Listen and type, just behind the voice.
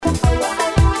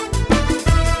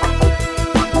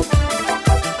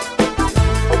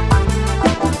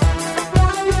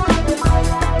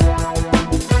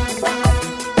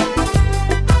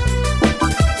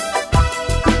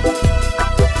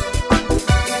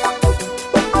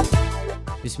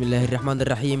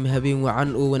bismillaahirraxmaanirraxiim habeen wacan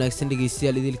oo wanaagsan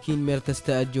dhegaystayaal idilkiin meel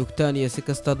kasta aad joogtaan iyo si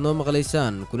kastaad noo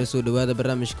maqlaysaan kuna soo dhowaada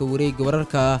barnaamijka wareegga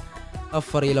wararka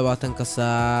 24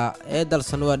 saac ee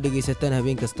dalsan waa dhegaysataan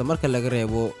habeen kasta marka laga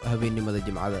reebo habeennimada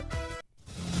jimcada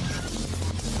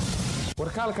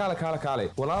warkaalkaale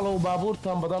walaalow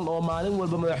baabuurtan badan oo maalin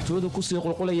walba madaxtooyadu kusii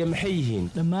qulqulaya maxay yihiin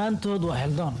dhammaantood waa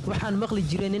xildaan waxaan maqli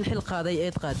jiray nin xil qaaday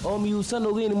eed qaad oo miyuusan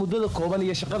ogeyn muddada kooban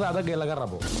iyo shaqada adag ee laga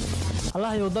rabo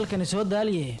allahayow dalkani soo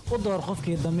daaliye u door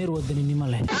qofkii damiir wadaninimo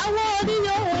leh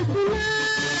awoodiyo hesnaa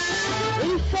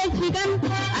infajigan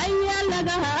ayaa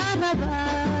laga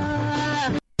rabaa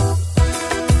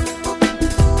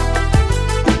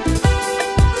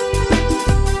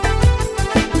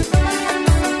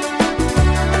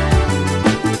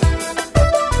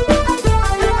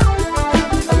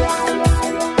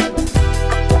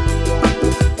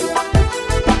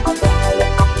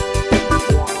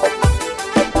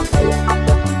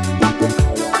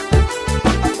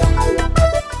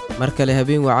markale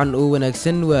habeen wacan oo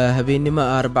wanaagsan waa habeennimo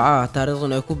Arbaca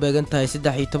taariikhdan ay ku beegan tahay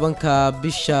 13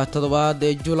 bisha 7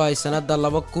 ee July sanada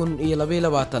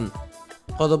 2022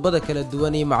 qodobada kala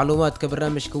duwan iyo macluumaadka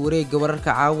barnaamijka wareegga wararka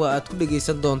caawa aad ku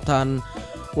dhageysan doontaan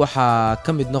waxaa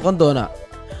ka mid noqon doona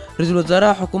ra'iisul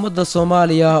wasaaraha xukuumadda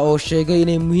Soomaaliya oo sheegay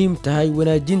inay muhiim tahay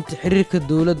wanaajinta xiriirka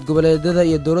dawlad goboleedyada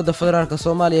iyo dawladda federaalka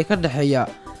Soomaaliya ka dhaxeeya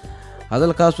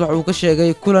hadalkaas waxa uu ka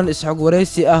sheegay kulan isxog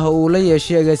wareysi ah oo uu la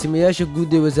yeeshay agaasimayaasha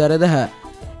guud ee wasaaradaha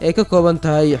ee ka kooban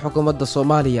tahay xukuumadda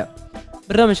Soomaaliya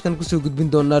barnaamijkan ku soo gudbin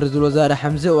doona ra'iisul wasaare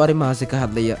Xamse oo arrimahaasi ka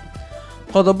hadlaya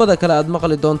qodobada kale aad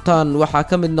maqli doontaan waxaa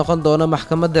ka mid noqon doona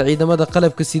maxkamadda ciidamada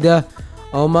qalabka sida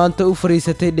oo maanta u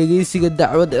fariisatay dhageysiga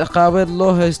dacwad ciqaabeed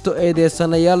loo haysto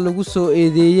eedeysanayaal lagu soo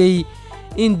eedeeyay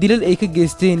in dilal ay ka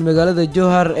geysteen magaalada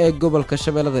Jowhar ee gobolka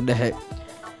Shabeellada Dhexe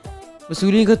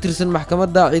mas-uuliyiin ka tirsan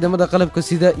maxkamadda ciidamada qalabka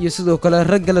sida iyo sidoo kale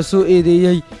ragga la soo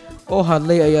eedeeyay oo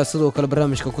hadlay ayaa sidoo kale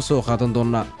barnaamijka ku soo qaadan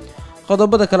doona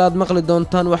qodobada kale aad maqli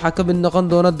doontaan waxaa ka mid noqon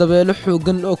doona dabeelo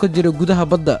xoogan oo ka jira gudaha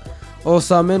badda oo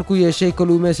saameyn ku yeeshay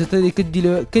kalluumaysatadii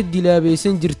ka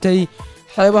dilaabaysan jirtay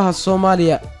xeebaha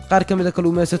Soomaaliya qaar ka mid ah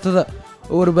kalluumaysatada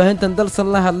oo warbaahintan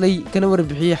dalsan la hadlay kana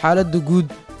warbixiyay xaaladda guud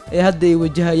ee hadda ay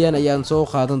wajahayaan ayaan soo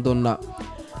qaadan doonaa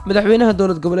madaxweynaha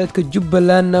dowlad goboleedka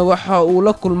Jubbaland waxa uu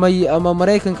la kulmay ama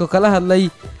Mareykanka kala hadlay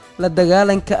la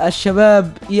dagaalanka al-shabaab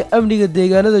iyo amniga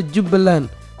deegaanada Jubbaland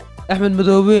Axmed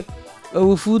Madoobe oo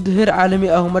wufuud heer caalami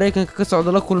ah Mareykanka ka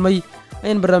socda la kulmay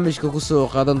ayaan barnaamijka ku soo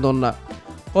qaadan doonaa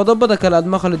qodobada kale aad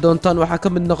maqli doontaan waxaa ka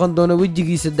mid noqon doona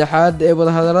wejigii saddexaad ee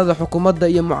wadahadalada xukuumadda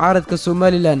iyo mucaaradka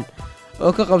Somaliland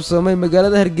oo ka qabsoomay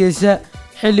magaalada Hargeysa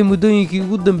xilli muddooyinkii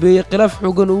ugu dambeeyay khilaaf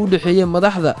xooggan oo u dhaxeeyay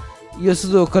madaxda iyo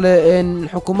sidoo kale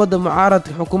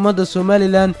xukuumadda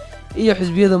Somaliland iyo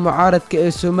xisbiyada mucaaradka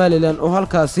ee Somaliland oo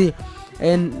halkaasi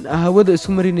hawada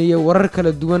isku marinaya warar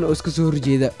kala duwan oo iska soo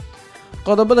horjeeda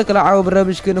qodobada kale caawa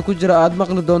barnaamijkeena ku jira aad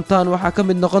maqli doontaan waxaa ka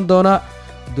mid noqon doona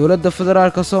dawladda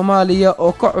federaalka Soomaaliya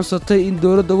oo ka cusatay in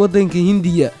dawladda waddanka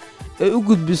Hindiya ay u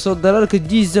gudbiso dalalka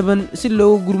G7 si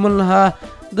loogu gurman lahaa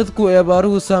dadku ay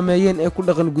abaaruhu saameeyeen ee ku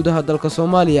dhaqan gudaha dalka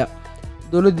Soomaaliya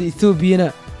dawladda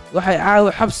Ethiopia waxay caawa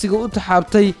xabsiga u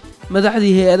taxaabtay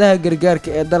madaxdii hay'adaha gargaarka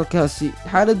ee dalkaasi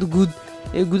xaaladda guud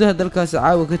ee gudaha dalkaasi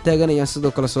caawa ka taaganayaan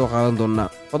sidoo kale soo qaadan doonaa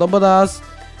qodobadaas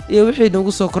iyo wixii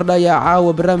nagu soo kordhaya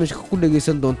caawa barnaamijka ku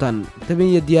dhageysan doontaan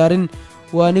tabin iyo diyaarin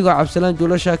waa anigoo Cabdisalaan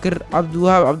Juulo Shaakir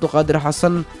Cabdiwahaab Cabdiqaadir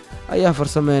Xasan ayaa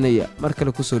farsameynaya mar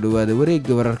kale ku soo dhawaada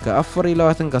wareegga wararka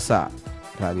 24 saac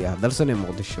raadiyaha Dalsan ee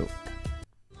Muqdisho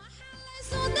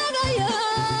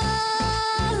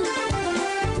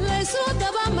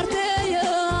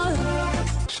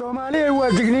Soomaaliya waa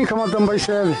digniin kama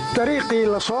dambayseede dariiqii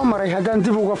la soo maray haddaan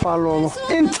dib uga faalloobo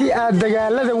intii aad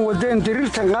dagaaladan wadeen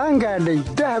dirirtan qaan gaadhay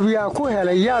dahab yaa ku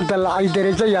helay yaa dallacay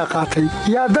derajo yaa qaatay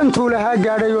yaa dantuu lahaa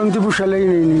gaadhay oon dib u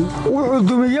shallaynaynin wuxuu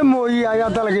dumiye mooye ayaa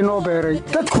dalagii noo beeray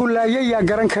dadku laayay yaa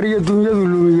garan kariyo dunyadu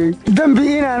lumiyey dembi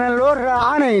inaanan loo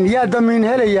raacanayn yaa damiin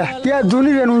helaya yaa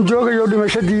dunidanun joogayoo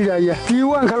dhimasho diidaya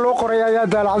diiwaanka loo qoray ayaa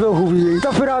daalacdoo hubiyey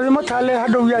dafiraadimo taallee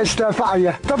hadhow yaa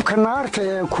isdaafacaya dabka naarta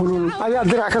ee kulul ayaa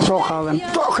dirac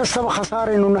doc kastaba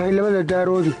khasaaraynu nahay labada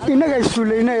daaroodi innaga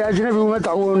isduulayna ee ajnabi uma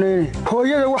dacwooneyne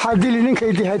hooyada waxaa dili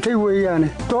ninkay dihatay weeyaane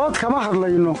dood kama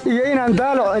hadlayno iyo inaan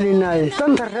daalac celinaaye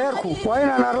danta reerku waa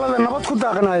inaan arlada nabad ku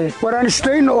daaqnaaye waraan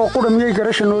isdayno oo qudha miyay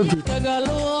garasha noo diid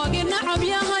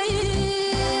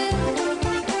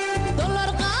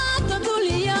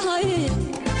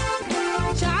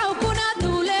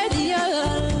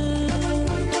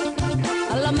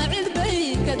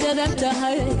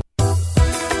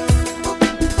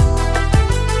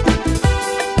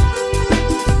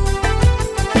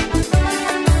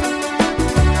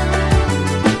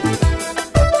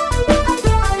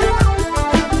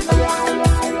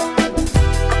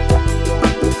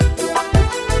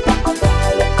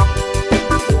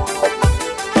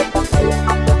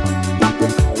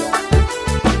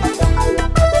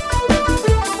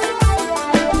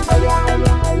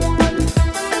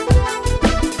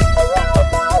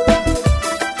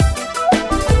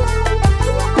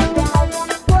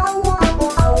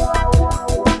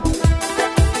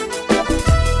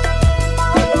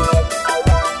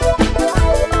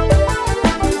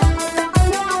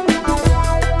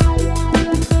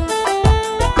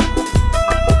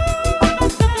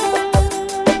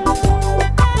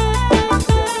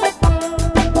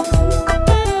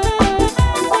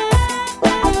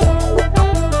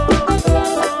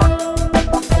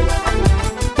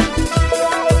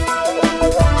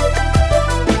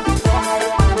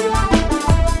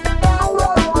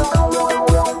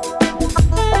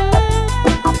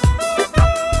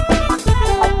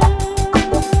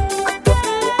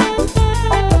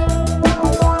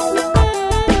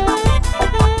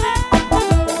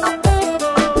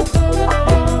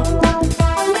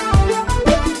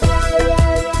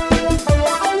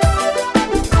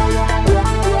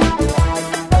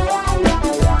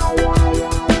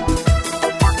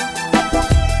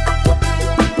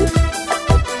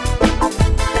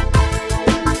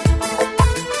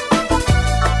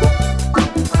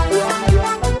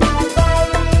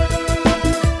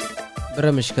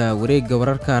barnaamijka wareegga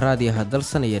wararka raadiyaha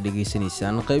dalsan ayaa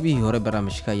dhegaysanaysaan. qaybihii hore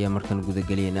barnaamijka ayaa markan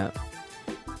gudagelaynaa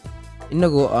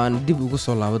innagoo aan dib ugu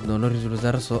soo laaban doono ra-iisul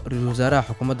wasaaraha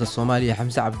xukuumadda soomaaliya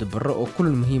xamse cabdi barre oo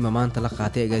kulan muhiima maanta la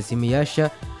qaatay agaasimayaasha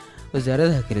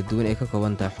wasaaradaha kala duwan ee ka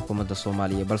kooban tahay xukuumadda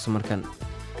soomaaliya. balse markan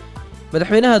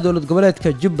madaxweynaha dowlad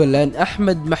goboleedka jubbaland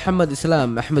axmed maxamed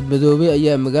islaam axmed madoobe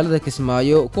ayaa magaalada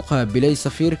kismaayo ku qaabilay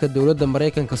safiirka dowladda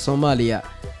maraykanka soomaaliya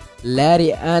larry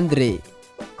andre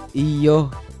iyo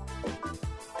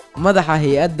madaxa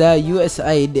hay-adda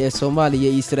USAID ee soomaaliya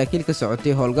iyo saraakiil ka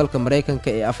socotay howlgalka maraykanka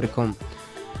ee africom.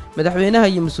 madaxweynaha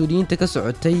iyo mas-uuliyiinta ka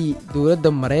socotay dowladda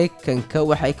maraykanka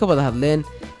waxay ka wada hadleen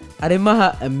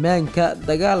arrimaha ammaanka,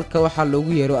 dagaalka waxaa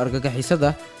loogu yeero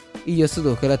argagixisada iyo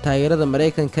sidoo kale taageerada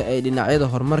maraykanka ee dhinacyada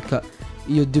horumarka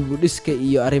iyo dib u dhiska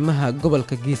iyo arrimaha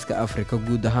gobolka geeska afrika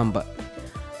guud ahaanba.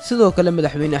 sidoo kale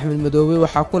madaxweyne axmed madoobe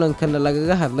waxaa kulankan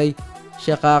lagaga hadlay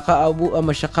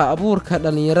shaqa abuurka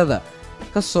dhallinyarada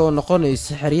ka soo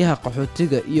noqonaysa xeryaha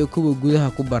qaxootiga iyo kuwa gudaha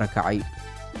ku barakacay.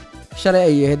 shalay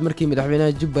ayay ahayd markii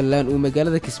madaxweynaha jubbaland uu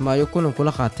magaalada kismaayo kulan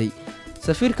kula qaatay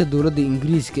safiirka dowladda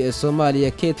ingiriiska ee soomaaliya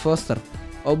kate foster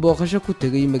oo booqasho ku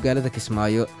tegay magaalada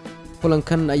kismaayo.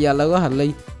 kulankan ayaa laga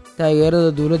hadlay taageerada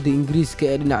dowladda ingiriiska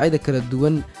ee dhinacyada kala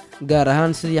duwan, gaar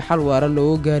ahaan sidii xal waara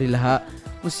loogu gaari lahaa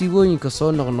musiibooyinka soo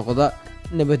noqnoqda,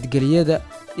 nabadgelyada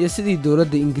iyo sidii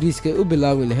dowladda ingiriiska ay u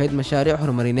bilaabi lahayd mashaariic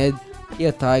horumarineed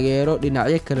iyo taageero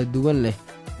dhinacyo kala duwan leh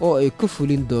oo ay ku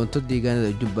fulin doonto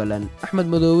deegaanada jubbaland. axmed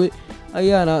madoobe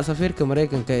ayaana safiirka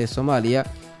maraykanka ee soomaaliya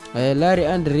larry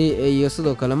andre iyo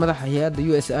sidoo kale madaxa hay-adda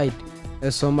USAID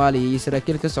ee soomaaliya iyo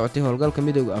saraakiil ka socotay howlgalka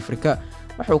midooda afrika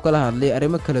waxuu kala hadlay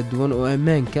arrimo kala duwan oo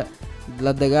ammaanka,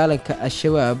 la dagaalanka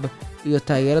al-shabaab iyo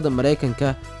taageerada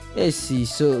maraykanka ee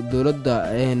siiso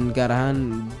dowladda gaar ahaan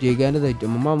deegaanada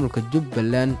ama maamulka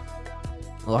jubbaland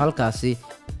oo halkaasi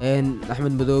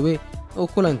axmed madoobe oo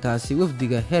kulankaasi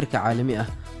wafdiga heerka caalami ah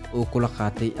uu kula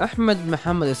qaatay. axmed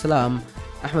maxamed islaam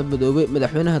axmed madoobe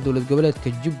madaxweynaha dowlad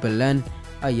goboleedka jubbaland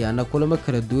ayaana kulamo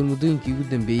kala duwan muddooyinkii ugu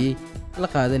dambeeyey la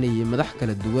qaadanayay madax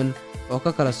kala duwan oo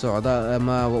ka kala socda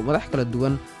ama madax kala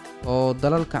duwan oo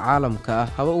dalalka caalamka ah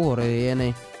haba u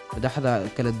horeeyeen madaxda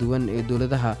kala duwan ee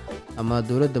dowladaha ama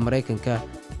dowladda maraykanka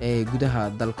ee gudaha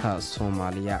dalka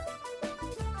soomaaliya.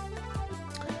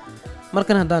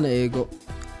 markan haddaan eego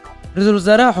ra-iisul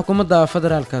wasaaraha xukuumadda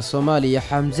federaalka soomaaliya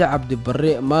xamse cabdi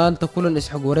barre maanta kulan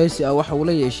isxog waraysi ah waxa uu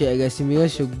la yeeshay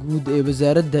agaasimayaasha guud ee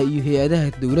wasaaradda iyo hay-adaha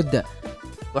dowladda,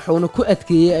 waxuuna ku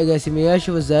adkeeyey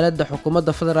agaasimayaasha wasaaradda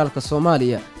xukuumadda federaalka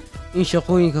soomaaliya in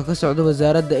shaqooyinka ka socda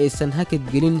wasaaradda aysan hakad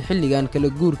gelin xilligan kala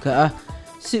guurka ah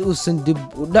si uusan dib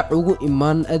u dhac ugu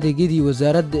imaan adeegyadii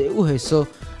wasaaradda ee u hayso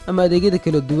ama adeegyada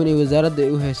kala duwan ee wasaaradda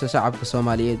ay u hayso shacabka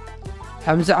soomaaliyeed.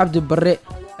 xamse cabdi barre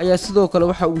ayaa sidoo kale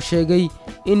waxa uu sheegay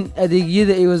in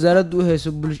adeegyada ay wasaaraddu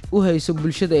u hayso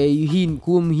bulshada ay yihiin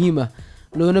kuwo muhiim ah,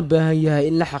 loona baahan yahay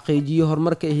in la xaqiijiyo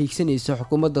horumarka ay hiigsanayso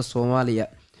xukuumadda soomaaliya.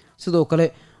 sidoo kale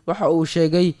waxa uu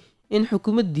sheegay in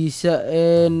xukuumaddiisa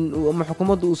ama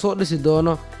xukuumaddu uu soo dhisi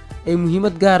doono ay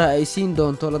muhiimad gaara ay siin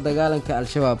doonto la dagaalanka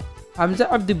al-shabaab. xamse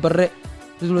cabdi barre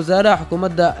ra-iisul wasaaraha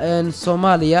xukuumadda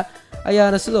soomaaliya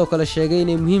ayaana sidoo kale sheegay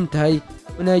inay muhiim tahay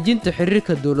wanaajinta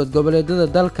xiriirka dowlad goboleedyada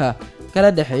dalka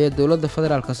kala dhexeeya dowladda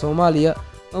federaalka soomaaliya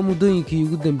oo muddooyinkii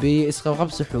ugu dambeeyey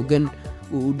isqabqabsi xoogan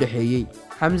uu u dhexeeyey.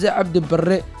 xamse cabdi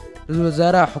barre ra-iisul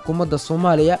wasaaraha xukuumadda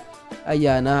soomaaliya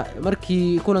ayaana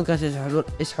markii kulankaas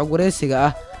isxog waraysiga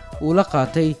ah uu la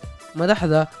qaatay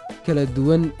madaxda kala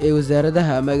duwan ee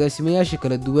wasaaradaha ama agaasimayaasha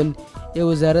kala duwan ee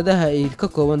wasaaradaha ay ka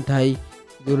kooban tahay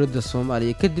dowladda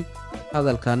soomaaliya. kadib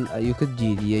hadalkan ayuu ka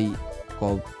jeediyey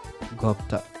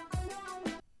goobta.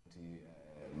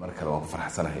 mar kale waan ku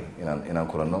farxsanahay inaan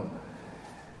kulanno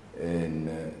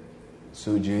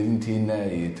soo jeedintiina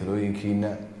iyo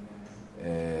talooyinkiina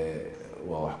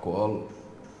waa wax ku ool,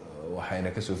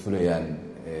 waxayna kasoo fulayaan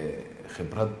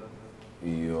khibrad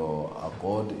iyo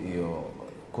aqoon iyo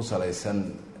ku salaysan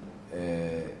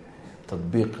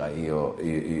tadbiiqa iyo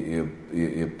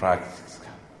practiceka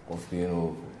qofkii inuu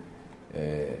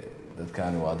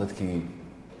dadkani waa dadkii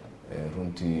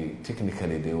runtii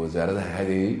technically dee wasaaradaha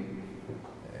hadeeyey,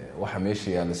 waxa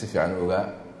meesha yaalla si fiican u ogaa,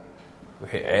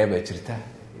 wixii ceeba jirta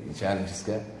iyo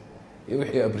challengeska iyo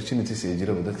wixii opportunities ee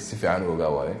jiraba dadka si fiican u ogaa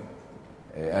waaye,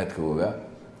 aadka u ogaa.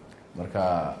 marka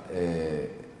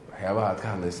waxyaabaha aad ka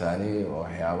hadlaysaani waa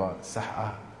waxyaaba sax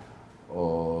ah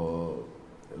oo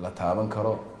la taaban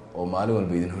karo oo maalin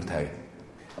walba idin hortaagan.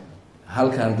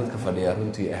 halkan dadka fadhiyaa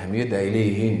runtii ahamiyadda ay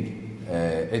leeyihiin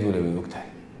cid waliba ay og tahay.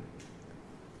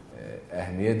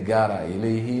 ahmiyad gaara ay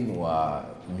leeyihiin, waa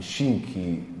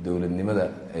mishiinkii dowladnimada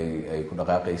ay ku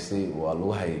dhaqaaqaysay, waa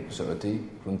lugahay ku socotay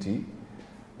runtii.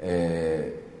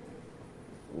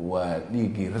 waa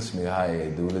dhiiggii rasmiga ahaa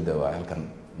ee dowladda, waa halkan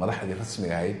madaxdii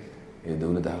rasmiga ahayd ee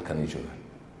dowladda halkan ay joogaan,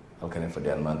 halkan ay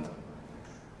fadhiyaan maanta.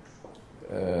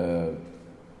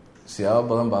 siyaabo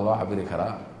badan baa loo cabiri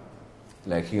karaa,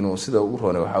 laakiin sida ugu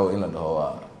roonay waxaa wey in la dhaho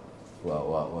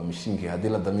waa mashiinkii haddii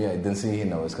la damiyo ay dansan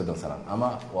yihiinna waa iska dansanaan,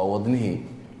 ama waa wadnihii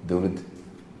dowladda.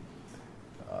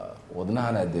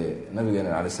 wadnahana dee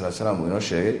nabigeena alayh salatu salaam uu inoo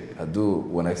sheegay hadduu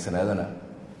wanaagsanaadana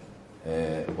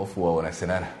qofku waa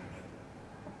wanaagsanaana,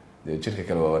 dee jirka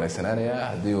kale waa wanaagsanaanaya.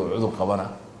 haddii uu cudur qabana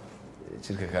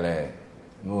jirka kale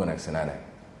ma wanaagsanaanayo,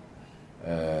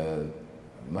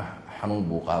 xanuun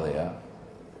buu qaadayaa.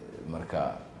 marka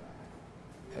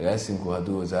agaasinku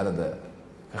hadduu wasaaradda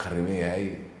ka khariban yahay,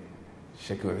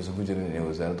 shaki wuxuusan ku jirin inay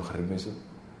wasaaraddu kharibayso.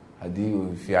 haddii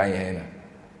uu fiican yahayna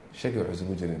shaki wuxuusan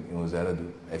ku jirin in wasaaraddu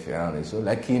ay fiicnaanayso.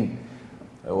 laakiin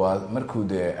waa markuu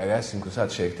dee agaasinku saad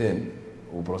sheegteen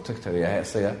uu protector yahay,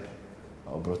 isaga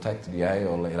oo protected yahay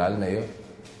oo la ilaalinayo,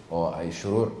 oo ay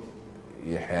shuruuc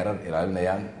iyo xeerar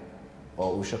ilaalinayaan, oo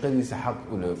uu shaqadiisa xaq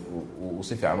ule uu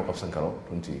si fiican u qabsan karo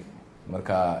runtii.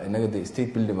 marka innaga de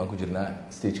state building baan ku jirnaa,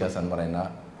 stagekaasaan maraynaa,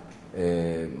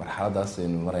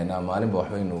 marxaladaasaynu maraynaa, maalinba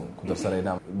waxbaynu ku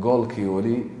darsanaynaa. goolkii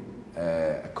weli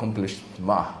accomplished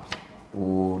ma ah,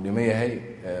 wuu dhiman yahay,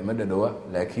 ma dhadhowa,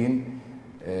 laakiin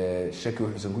shaki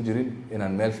wuxuusan ku jirin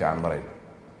inaan meel fiican marayno.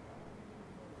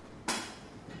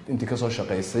 intii ka soo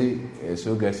shaqaysay ee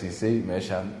soo gaarsiisay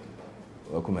meeshaan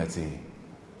waa ku mahadsan yihiin.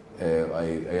 ay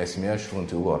agaasimayaashu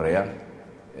runtii ugu horeeyaan,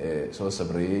 soo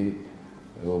sabreeyey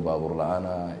iyagoo baabuur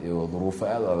la-aana, iyagoo duruufo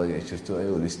aad u adag ay jirto,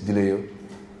 ayagoo la isdilayo,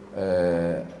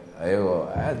 ayagoo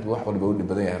aad wax waliba u dhib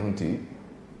badan yahay runtii.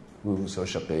 wuu soo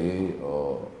shaqeeyey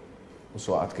oo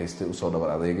usoo adkaystay, usoo dhabar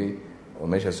adeegay, oo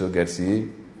meeshaa soo gaarsiiyey.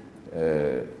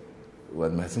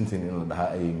 waad mahadsantihiin in la dhahaa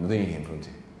ayay mudan yihiin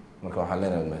runtii. marka waxaan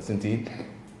leenahay waad mahadsantihiin,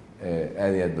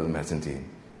 aad iyo aad baad mahadsantihiin.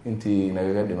 intii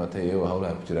nagaga dhimatay iyagoo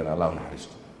hawlaha ku jiraan allah u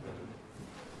naxariisto.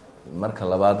 marka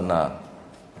labaadna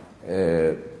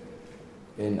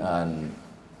in aan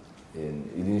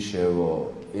idin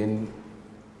sheego in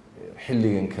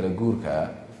xilligan kala guurka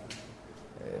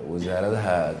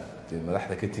wasaaradaha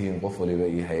madaxda ka tihiin, qof waliba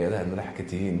iyo hay-adaha madaxa ka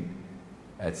tihiin,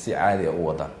 aada si caadiya u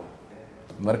wadaan.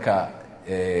 marka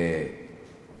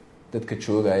dadka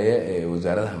joogaya ee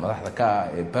wasaaradaha madaxda ka ah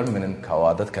ee permanentka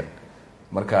waa dadkan.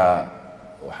 marka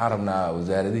waxaan rabnaa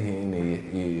wasaaradihii inay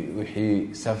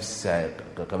wixii services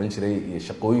qaban jiray iyo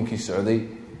shaqooyinkii socday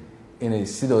inay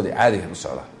sidoodii caadiga u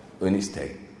socdaan, oo ina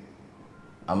istaagin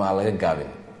ama aan laga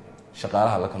gaabin.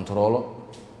 shaqaalaha la kontaroolo,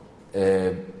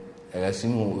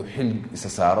 agaasimuhu uu xil isa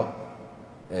saaro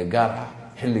gaar ah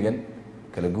xilligan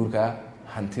kala guurka ah,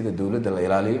 hantida dowladda la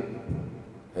ilaaliyo,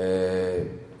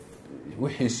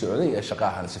 wixii socday ee shaqa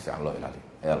ahana si fiican loo ilaaliyo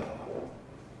ayaa la rabaa.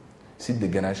 si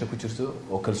deganaansho ku jirto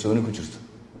oo kalsooni ku jirto,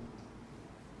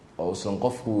 oo usan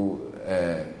qofku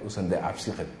usan dee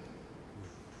cabsi qabin.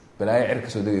 balaayo cer ka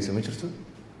soo degaysa ma jirto,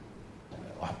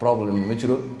 wax problem ma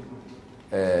jiro.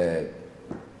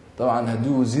 dabcan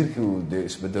haddii wasiirkii uu dee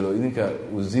isbedelo, idinka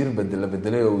wasiir la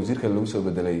bedelay oo wasiirka lagu soo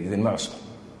bedelay idinma cusub.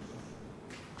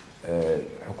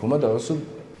 xukuumadda cusub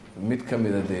mid ka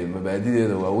mida dee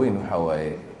mabaadideeda waaweyn waxaa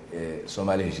waaye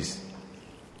soomaali heshiis.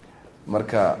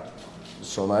 marka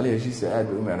soomaali heshiisa aad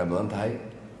bay u micno badan tahay,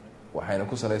 waxayna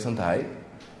ku salaysan tahay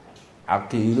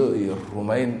caqiido iyo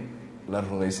rumayn la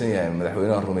rumaysan yahay,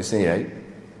 madaxweynaha rumaysan yahay,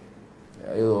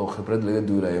 iyadoo khibrad laga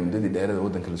duulayo muddadii dheerada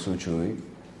waddanka la soo joogay,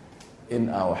 in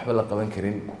aan waxba la qaban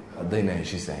karin haddayna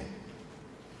heshiis ahayn.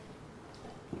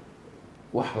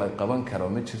 wax la qaban karo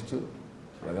ma jirto,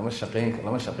 lama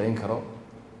shaqayn karo.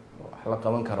 wax la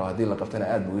qaban karo haddii la qabtana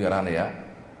aad buu u yaraanayaa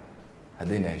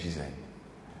haddayna heshiis ahayn.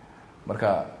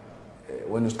 marka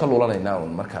waynu iska lulanaynaa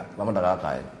un, marka lama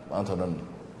dhaqaaqaayo. maanta o dhan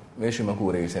meeshii baan ku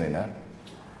wareegeysanaynaa.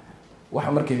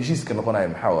 waxa marka heshiiska noqonaya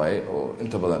maxaa waaye, oo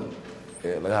inta badan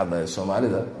laga hadlayo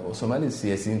soomaalida, oo soomaalida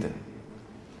siyaasiyiinta.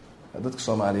 dadka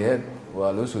soomaaliyeed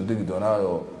waa loo soo degi doonaa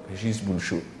oo heshiis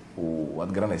bulsho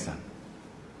waad garanaysaa,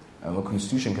 ama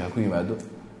constitutionka ha ku yimaado,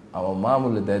 ama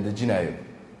maamul la daadejinayo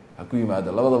ha ku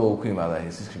yimaado. labadaba uu ku yimaadaa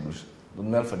heshiiska bulsho. dad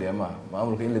meel fadhiya maaha.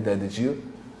 maamulka in la daadejiyo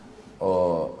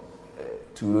oo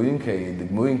tuulooyinka iyo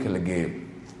degmooyinka la geeyo,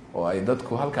 oo ay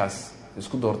dadku halkaas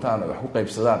isku doortaan, oo wax ku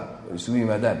qaybsadaan, oo isugu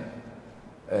yimaadaan,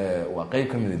 waa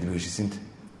qeyb ka mida dib heshiisiinta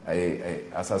ayay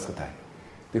asaaska tahay.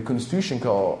 de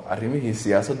constitutionka oo arrimihii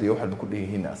siyaasadda iyo wax walba ku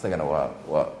dhehihiinna asagana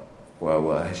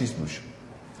waa heshiis bulsho.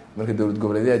 marka dowlad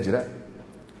goboleedyaa jira.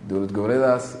 dowlad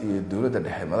goboleedaas iyo dowladda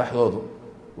dhexe madaxdoodu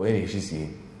waa inay heshiis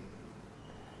yihiin.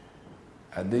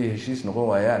 hadday heshiis noqon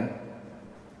waayaan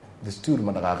dastuur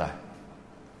ma dhaqaaqa.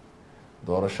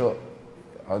 doorasho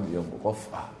cod iyo qof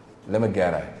ah lama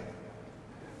gaarayo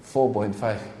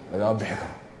 4.5 lagama bixi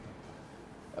karo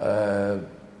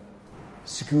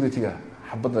security-ga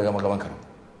xabad lagama qaban karo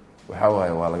waxaa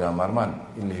waaye waa laga maarmaan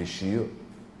in la heshiiyo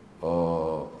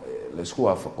oo la isku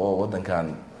waafaqo waddankan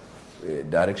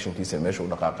directionkiisa meesha u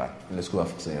dhaqaaqa in la isku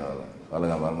waafaqsan yahay waa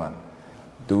laga maarmaan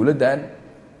dowladdan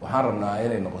waxaan rabnaa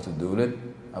inay noqoto dowlad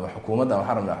ama xukuumaddan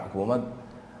waxaan rabnaa xukuumad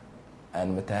aan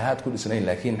mataahaad ku dhisnayn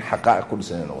laakiin xaqaa'iq ku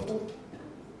dhisnayn noqoto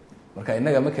marka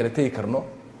innaga ma kala tegi karno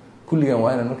kulligan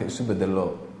waa inaan marka isu bedello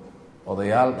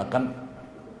odayaal dhaqan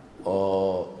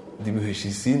oo dib u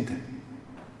heshiisiinta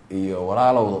iyo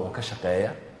walaalowda oo ka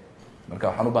shaqeeya marka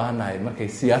waxaan u baahannahay markay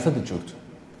siyaasadda joogto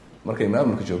markay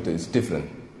maamulka joogto is different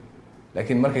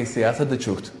laakiin markay siyaasadda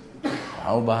joogto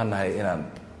waxaan u baahannahay inaan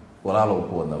walaalow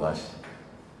ku wadna baash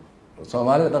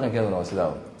soomaalida dhaqankeeduna waa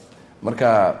sidaa marka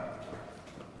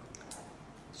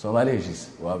soomaali heshiis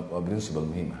waa principle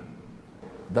muhiim ah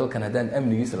dalkan haddaan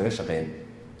amnigiisa laga shaqeyn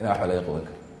inaan waxba laga qaban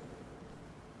karin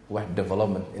wax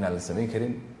development inaan la samayn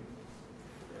karin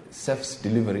service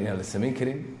delivery inaan la samayn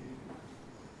karin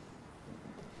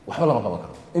waxba lama qaban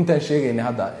karo intaan sheegayna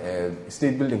hadda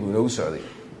state buildingku inoogu socday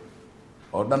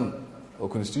oo dhan oo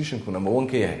constitutionku number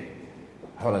 1 ka yahay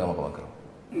waxba lagama qaban karo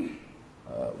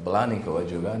planninka waa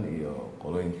joogaan iyo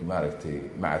qolooyinkii maaragtay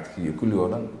macadkii iyo kulligoo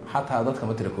dhan xataa dadka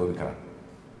ma tira koobi karaan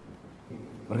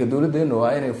marka dowladdeena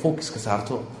waa inay focus ka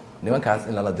saarto nimankaas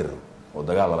in lala diro oo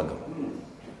dagaal lala galo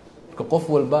marka qof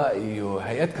walba iyo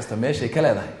hay-ad kasta meeshay ka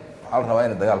leedahay waxaa la rabaa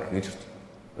inay dagaal kaga jirto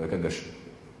oo ay ka gasho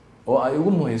oo ay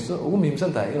ugu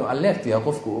muhiimsan tahay inuu alert yahay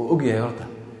qofku oo og yahay horta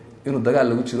inuu dagaal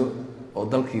lagu jiro oo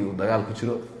dalkii uu dagaal ku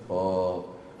jiro oo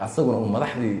asaguna uu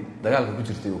madaxdii dagaalka ku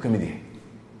jirtay uu ka mid yahay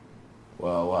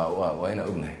waa inaan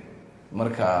ognahay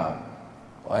marka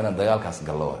waa inaan dagaalkaas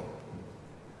gallo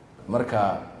marka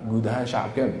guud ahaan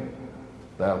shacabkeenu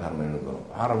dagaalka harmaynu galo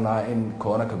waxaan rabnaa in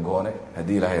koone ka goone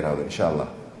haddii ilaahay yidhaahdo insha allah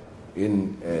in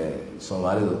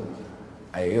soomaalidu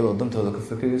ay iyadoo dantooda ka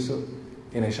fikirayso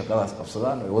inay shaqadaas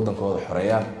qabsadaan ay waddankooda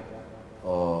xoreeyaan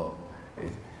oo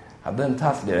haddaan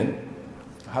taas dhicin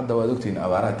hadda waad ogtihiin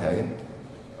abaaraha taagan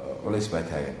culays baa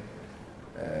taagan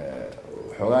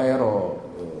xoogaa yar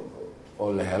oo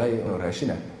la helay oo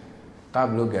raashina qaab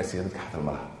loo gaarsiiya dadka xatal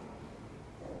ma laha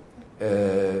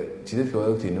jidadka waad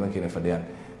ogtihiin nimankiina fadhiyaan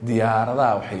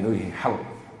diyaaradaha waxay noo yihiin xal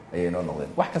ayay noo noqdeen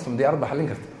wax kastama diyaarad ba xallin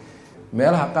karta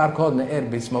meelaha qaarkoodna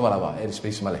airbase maba laba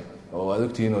airspace ma leh oo waad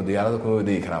ogtihiin oo diyaarada kuma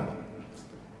wadegi karaanba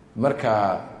marka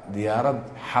diyaarad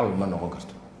xal ma noqon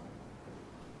karto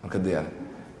marka diyaarad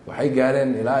waxay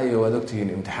gaareen ilaa iyo waad ogtihiin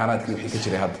imtixaanaadkii wixii ka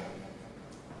jiray hadda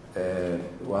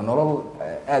waa nolol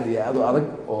aad iyo aad u adag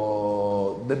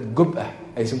oo dad gob ah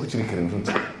aysan ku jiri karin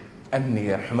runtii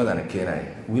amniga xumadana keenaya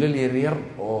wiilal yaryar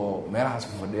oo meelahaas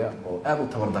ku fadhiya oo aad u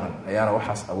tabar daran ayaana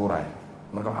waxaas abuuraya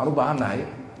marka waxaan u baahannahay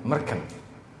markan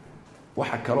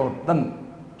waxa kaloo dhan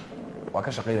waa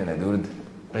ka shaqaynaynaa dowladda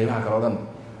qaybaha kaloo dhan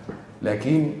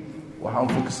laakiin waxaan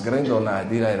focus garayn doonaa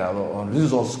haddii la yidhaahdo oon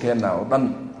resource-keenna oo dhan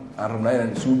aan rabnaa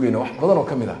inaan isugu geyno wax badan oo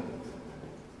ka mid ah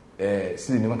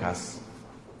sidii nimankaas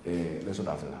laysu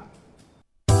dhaafin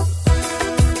lahaa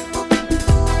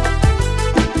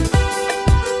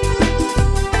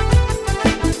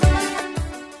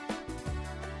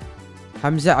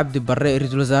xamse cabdi barre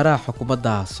ra-iisul wasaaraha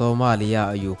xukuumadda soomaaliya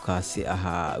ayuu kaasi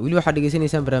ahaa weli waxaad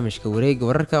dhegeysanaysaan barnaamijka wareegga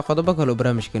wararka qodobo kale oo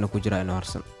barnaamijkeena ku jira inoo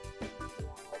harsan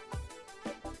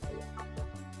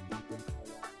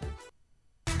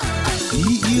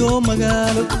iyo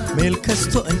magaalo meel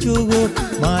kasto aan joogo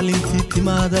maalintii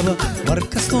timaadaba mar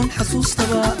kastoon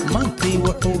xasuustaba maantay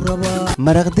wuxuu rabaa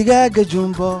maraq digaaga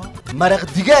jumbo maraq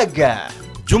digaaga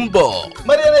jumbo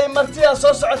maryanay martidaa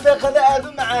soo socotay qada aad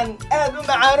u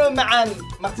macaanoo macaan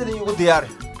martida iigu diyaari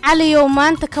caliyow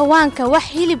maanta kawaanka wax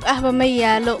hilib ahba ma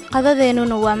yaalo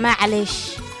qadadeennuna waa macleesh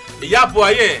yaab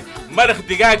waaye maraq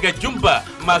digaaga jumba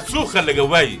maasuukha laga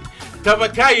waaye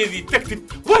tabakaayadii tagtid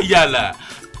waa yaalaa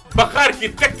baqaarkii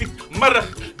tagtid maraq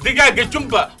digaaga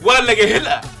jumba waa laga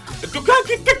helaa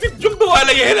dukaankii tagtid jumba waa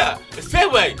laga helaa see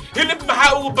waay hilib maxaa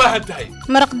ugu baahan tahay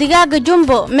maraq digaaga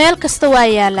jumbo meel kasta waa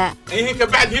yaalaa ka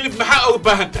bacd hilib maxaa ugu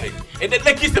baahan tahay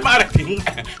dhadhankiisa ma aragti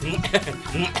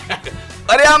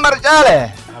daryaa marjaale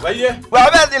habaye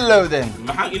waxbaad ilowdeen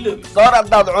maxaan ilowday soor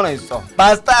haddaad cunayso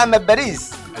baasta ama bariis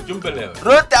jumba leewa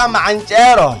rooti ama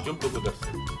canjeero jumba ku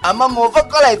darsan ama muufo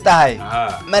kolay tahay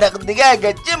maraq digaaga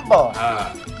jimbo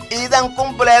iidan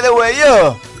kumbuleeda weeyo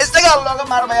isagaa looga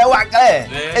maarmayaa wax kale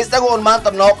isaga un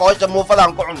maanta noo qoosha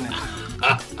muufadaan ku cunne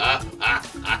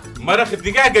maraq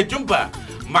digaaga jumba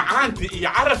macaanta iyo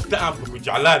carafta aanba ku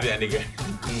jeclaaday aniga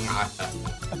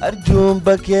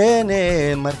arjuumba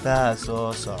keene martaa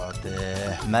soo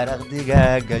socotee maraq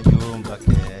digaaga juumba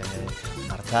keene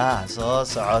martaa soo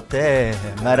socotee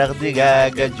maraq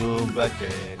digaaga juumba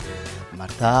keene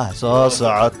martaa soo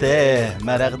socotee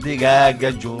maraq digaaga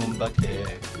juumba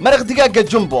keene maraq digaaga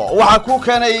jumbo waxaa kuu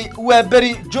keenay waa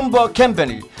beri jumbo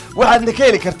company waxaadna ka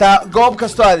heli kartaa goob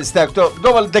kastoo aad istaagto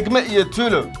gobol degme iyo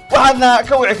tuulo waxaadna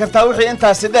ka wici kartaa wixii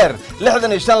intaasi dheer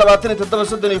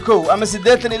 65 ama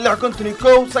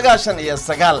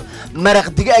 86 maraq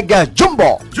digaaga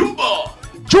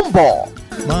jumbo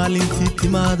maalintii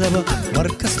timaadaba mar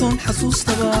kastoon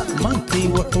xasuustaba maantay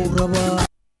wuxuu rabaa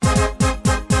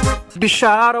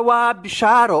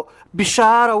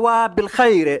bishaaro waa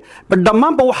bilkhayre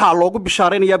dhammaanba waxaa loogu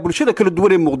bishaaraynayaa bulshada kala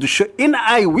duwan ee muqdisho in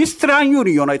ay western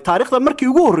union ay taariikhda markii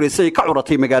ugu horreysay ay ka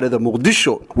curatay magaalada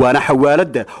muqdisho waana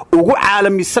xawaaladda ugu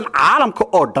caalamisan caalamka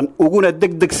oo dhan uguna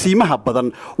degdegsiimaha badan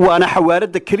waana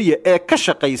xawaaladda keliya ee ka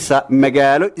shaqaysa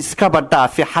magaalo iskaba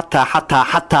dhaafi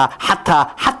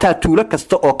xataa tuulo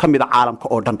kasta oo ka mida caalamka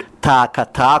oo dhan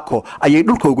taako ayay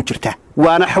dhulka ugu jirtaa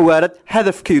waana xawaalad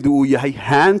hadafkeedu uu yahay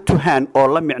haan to haan oo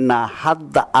la micnaa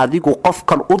hadda adigu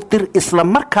qofkan u dir isla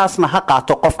markaasna ha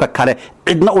qaato qofka kale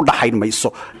cidna u dhaxayn mayso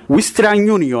western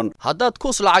union haddaad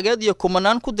kuus lacageed iyo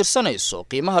kumanaan ku dirsanayso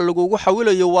qiimaha lagugu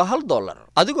xawilayo waa $1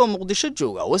 adigoo muqdisho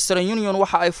jooga western union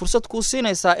waxa ay fursad kuu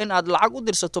siinaysaa in aad lacag u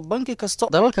dirsato banki kasta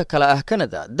dalalka kale ah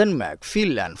Canada, Denmark,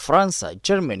 Finland, France,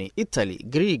 Germany, Italy,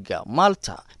 Greek,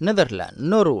 Malta, Netherlands,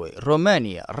 Norway,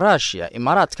 Romania, Russia,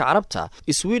 Imaaraadka Carabta,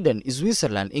 Sweden,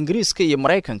 Switzerland, Ingiriiska iyo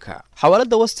Mareykanka.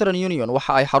 Xawaalada Western Union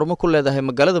waxa ay xarumo ku leedahay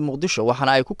magaalada Muqdisho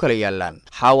waxaana ay ku kala yaalaan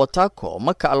Xawataako,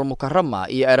 Makka al-Mukarrama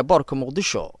iyo airportka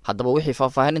Muqdisho. Haddaba wixii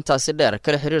faahfaahin intaasi dheer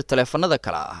kala xiriir teleefanada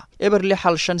kala ah eber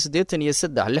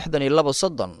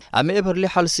 6583 ama eber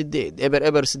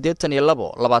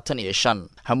 68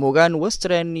 hamuugaan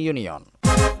Western Union.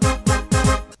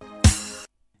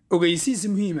 ogeysiis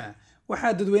muhiima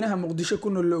waxaa dadweynaha muqdisho ku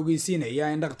nool la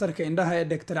ogeysiinayaa in dhakhtarka indhaha ee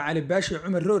Dr. Cali Baashi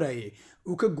Cumar Rooraye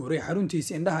uu ka guuray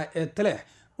xaruntiisa indhaha ee Taleex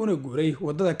una guuray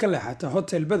wadada ka leexata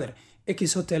Hotel Badr,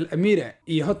 Ex Hotel Amira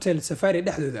iyo Hotel Safari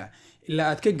dhexdooda ilaa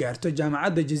aad ka gaarto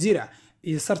jaamacadda Jazeera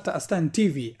iyo sarta Astaan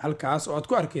TV halkaas oo aad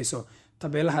ku arkayso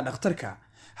tabeelaha dhakhtarka.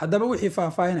 haddaba wixii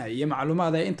faahfaahinaya iyo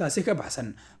macluumaad ay intaasi ka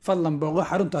baxsan fadlan booqo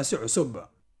xaruntaasi cusub.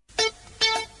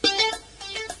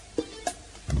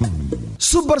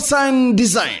 Super Sign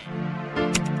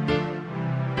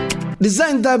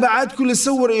Design daabacaad kule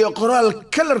sawir iyo qoraal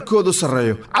kalarkoodu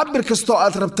sareeyo cabir kasto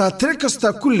aad rabtaa tiro kasta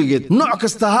kulligeed nooc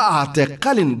kasta ha ahaatee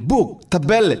qalin book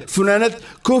tabelle funaanad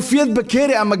koofiyad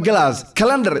bakeeri ama glass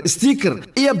calendar sticker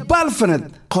iyo balfanad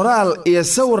qoraal iyo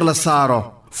sawir la saaro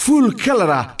full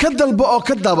color ka dalbo oo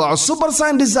ka daabaco Super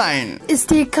Sign Design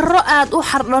istiikaro aad u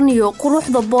xardhaniyo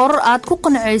quruxda boorar aad ku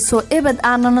qanceyso ebad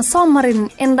aanana soo marin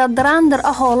inda daraandar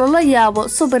ah oo la yaabo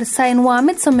Super Sign waa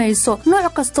mid sameeyso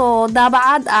nooc kasta oo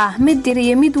daabacaad ah mid yar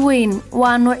iyo mid weyn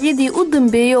waa noocyadii u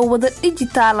dambeeyay wada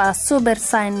digital ah Super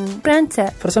Sign printer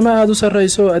farsamo aad u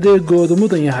sareyso adeegoodu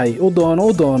mudan yahay u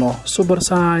doono Super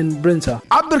Sign printer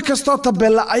cabir kasto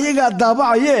tabella ayaga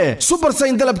daabacayee Super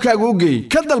Sign dalabkaaga u geey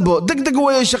ka dalbo degdeg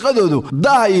way shaqadoodu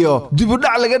daayo dibu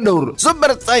dhac laga dhowr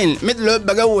Super Sign mid loo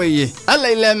baga weeye alla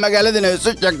ilaa magaaladana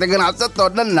soo jeegta ganacsato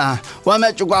dhanna waa ma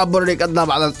ku abuuray ka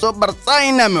daabacda Super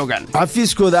Sign mogan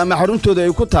xafiiskooda ama xaruntooda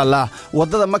ay ku taala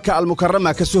wadada Makka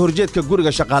al-Mukarrama ka soo horjeedka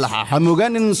guriga shaqaalaha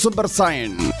hamoganin Super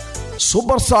Sign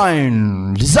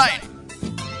Design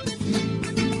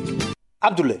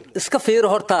Abdulle iska fiir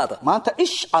hortaada maanta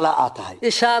ish ala aad tahay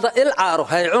ishaada il caaro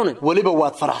hay cunin waliba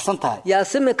waad faraxsan tahay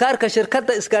yaasimi kaarka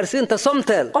shirkadda isgaarsiinta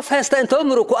Somtel qof haysta inta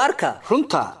umru ku arka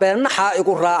runta beenaxa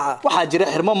igu raaca waxaa jira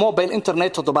xirmo mobile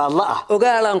internet toddobaadla ah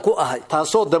ogaalan ku ahay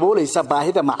taasoo daboolaysa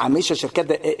baahida macaamiisha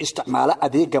shirkadda ee isticmaala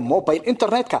adeega mobile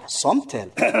internetka Somtel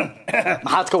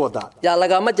maxaad ka wadaa yaa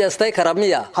laga ma jeestay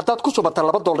karamiya haddaad ku subata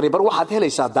 $2 bar waxaad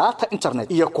helaysaa data internet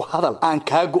iyo ku hadal aan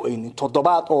ka go'aynin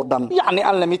toddobaad oo dhan yacni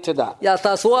unlimited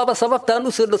taas waaba sababtaan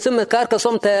u soo simkaarka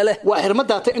Somtel waa xirmada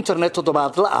data internet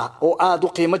toddobaadla ah oo aad u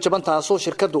qiimo jaban taasoo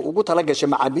shirkadu ugu tala gashay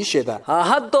macaamiisheeda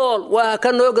hadool waa ka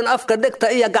noogin afka dhigta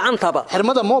iyo gacantaba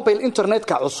xirmada mobile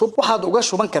internetka cusub waxaad uga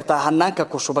shuban kartaa hanaanka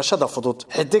ku shubashada fudud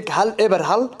xidig 1 eber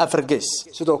 1 afar gees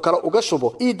sidoo kale uga shubo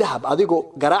dahab adigoo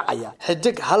garaacaya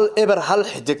xidig 1 eber 1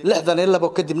 xidig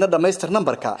 62 kadibna dhamaystir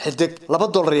nambarka xidig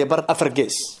 $2 bar afar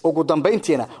gees ugu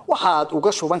dambeyntiina waxaad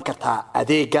uga shuban kartaa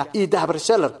adeega dahab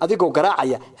reseller adigoo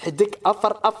garaacaya xidig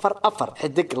 444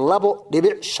 xidig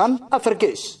 2.5 afar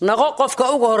gees naqo qofka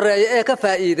ugu horeeya ee ka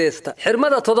faa'iideysta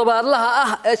xirmada toddobaadlaha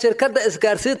ah ee shirkadda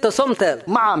isgaarsiinta Somtel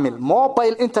macaamil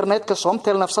mobile internetka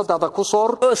Somtel nafsadaada ku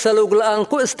soor oo salug la'aan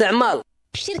ku isticmaal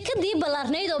shirkadii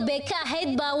ballaarnayd oo beeka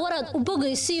ahayd baa warad u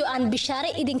bogaysiyo aan bishaare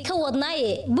idinka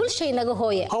wadnaaye bulshaynaga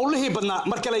hooya howlihii badnaa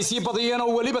mar kale ay sii badiyeen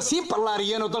oo weliba sii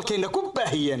ballaariyeen oo dalkayna ku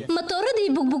baahiyeen matooradii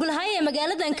bugbuglahay ee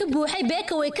magaaladan ka buuxay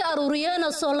beeka way ka aruuriyeen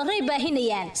oo soolaray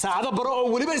baahinayaan saacado baro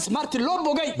oo weliba ismaarti loo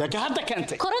bogay beeka hadda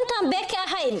keentay korontaan beeka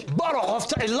ahayn baro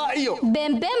qofta ilaa iyo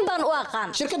beenbeen baan u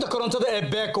aqaan shirkadda korontada ee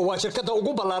beeko waa shirkadda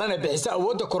ugu ballaaran ee bixisa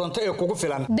awoodda koronto ee kugu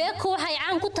filan beeko waxay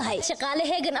caan ku tahay shaqaale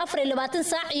heegan 24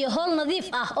 saac iyo howl nadiif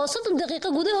ah oo 30 daqiiqo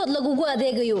gudahood lagugu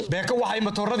adeegayo beeko waxay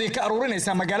matooradii ka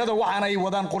aruurinaysaa magaalada waxaana ay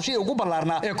wadaan qorshe ugu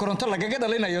ballaarnaa ee koronto lagaga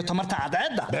dhalinayo tamarta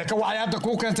cadceedda beeko waxay hadda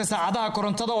kuu keentay saacadaha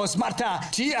korontada oo smart ah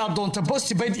tii aad doonto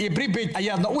postpaid iyo prepaid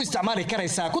ayaadna u isticmaali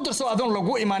karaysaa ku darso adoon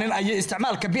lagu imaanin ayay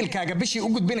isticmaalka biilkaaga bishii u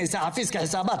gudbinaysaa xafiiska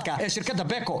xisaabaadka ee shirkadda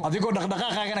beeko adigoo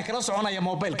dhaqdhaqaaqaagana kala soconaya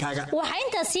moobilkaaga waxaa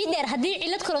intaas sii dheer haddii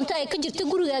cilad koronto ay ka jirto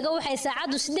gurigaaga waxay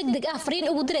saacaddu si degdeg ah fariin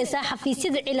ugu diraysaa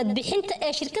xafiisyada cilad bixinta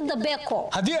ee shirkadda beeko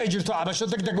haddii ay jirto cabasho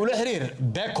degdeg ula xiriir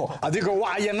beeko adigoo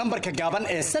wacaya nambarka gaaban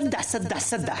ee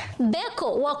 333 beeko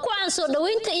waa ku caan soo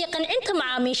dhaweynta iyo qancinta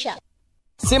macaamiisha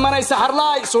simanay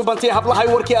saxarlaay suubantii hablahay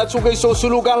warkii aad sugayso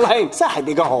suluugaan lahayn saaxib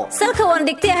igaho salka waan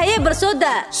dhigtay hayee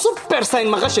barsooda super sign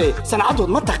maqashay sancadood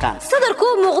ma taqaan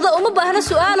sadarkuu muuqda uma baahna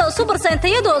su'aalo super sign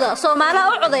tayadooda Soomaaliya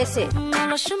u codaysay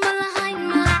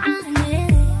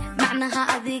macnaha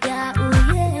adiga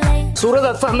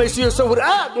suuradaad fahmaysiyo sawir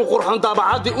aad u qurxoon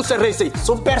daabacaadii u sarreysay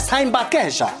super sign baad ka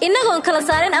heshaa inagoon kala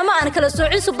saarin ama aan kala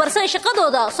soocin super sign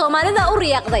shaqadooda Soomaalida u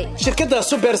riyaaqday shirkadda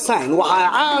super sign waxa ay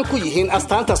caan ku yihiin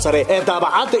astaanta sare ee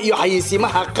daabacaadda iyo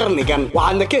xayeysiimaha qarnigan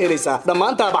waxaadna ka helaysaa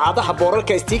dhammaan daabacaadaha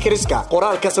boorarka stickerska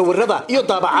qoraalka sawirada iyo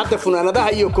daabacaadda funaanadaha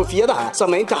iyo koofiyadaha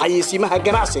samaynta xayeysiimaha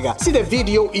ganacsiga sida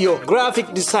video iyo graphic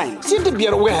design si dib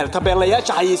yar uga hel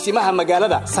tabeelayaasha xayeysiimaha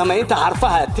magaalada samaynta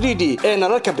xarfaha 3D ee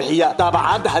nalalka bixiya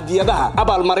daabacaadda hadiyada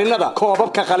abaalmarinada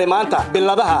koobabka qalimaanta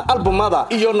biladaha albumada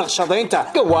iyo naqshadaynta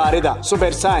gawaarida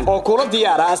super sign oo kula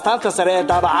diyaara astaanta sare ee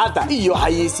daabacaadda iyo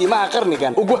xayeysiimaha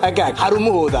qarnigan ugu hagaag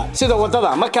xarumahooda sida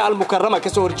wadada maka almukarrama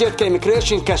kasoo horjeedka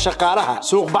immigrationka shaqaalaha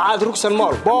suuq bacaad rugsan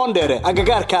mall boondere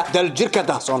agagaarka daljirka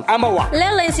dahson ama wa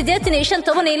leelayn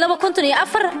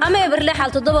 85 ama eberle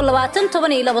xal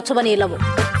 7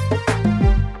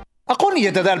 aqoon iyo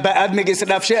dadaal baa aadmiga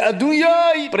isdhaafshay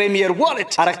adduunyay Premier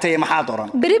Wallet aragtay maxaa doran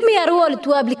Premier Wallet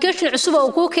waa application cusub oo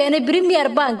ku keenay Premier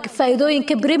Bank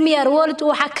faa'iidooyinka Premier Wallet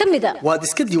waxa kamid ah waad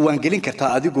iska diiwaan gelin kartaa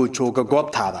adigoo jooga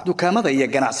goobtaada dukaamada iyo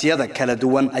ganacsiyada kala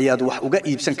duwan ayaad wax uga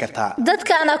iibsan kartaa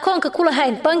dadka aan akoonka ku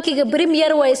lahayn bankiga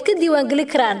Premier way iska diiwaan gelin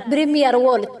karaan Premier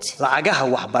Wallet lacagaha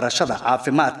waxbarashada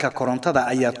caafimaadka korontada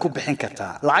ayaad ku bixin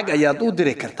kartaa lacag ayaad u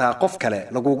diri kartaa qof kale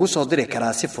lagugu soo diri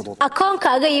karaa si fudud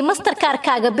akoonkaaga iyo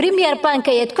Mastercard-kaaga Premier Bank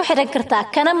ayaad ku xiran kartaa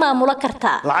kana maamula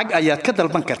kartaa lacag ayaad ka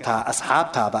dalban kartaa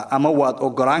asxaabtaada ama waad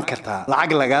ogolaan kartaa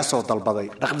lacag laga soo dalbaday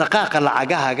dhaqdhaqaaqa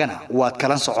lacagahaagana waad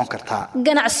kala socon kartaa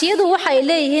ganacsiyadu waxay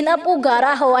leeyihiin ab u gaar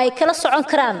ah oo ay kala socon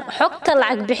karaan xogta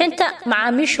lacag bixinta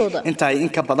macaamiishooda inta ay in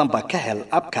ka badan ba ka hel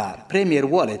abka Premier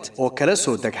Wallet oo kala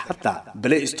soo deg xataa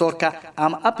Play Store-ka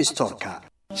ama App Store-ka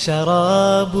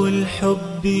شراب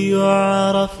الحب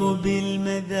يعرف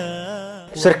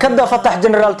بالمذاق shirkadda Fatax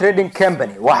General Trading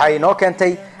Company waxa ay noo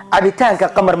keentay cabitaanka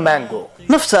qamar mango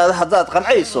naftaada haddaad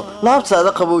qancayso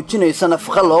laabtaada qaboojinaysa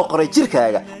nafaqa loo qoray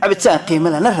jirkaaga cabitaan qiimo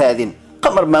lana raadin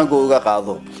qamar mango uga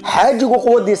qaado xaajigu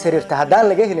quwadiisa xiriirta haddaan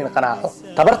laga helin qanaaco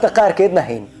tabarta qaarkeedna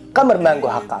hayn qamar mango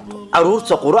ha qaato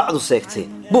caruurta quraacdu seegtay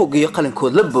buug iyo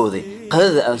qalinkood la booday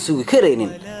qadada aan sugi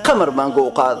karaynin qamar mango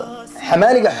u qaada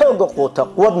xamaaliga xoogga quuta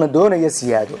quwadna doonaya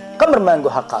siyaado qamar mango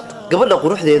ha qaato gabadha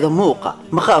quruxdeeda muuqa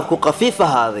maqaarku qafiif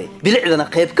ahaaday bilicdana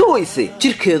qayb ka weysay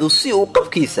jirkeedu si uu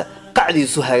qabkiisa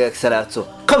qacdiisu hagaagsanaato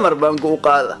qamar mango u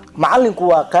qaada macallinku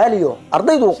waa qaaliyo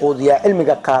ardaydu quudiyaa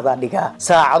cilmiga qaada dhigaa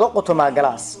saacado qotoma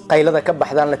galaas qaylada ka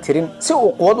baxdaan la tirin si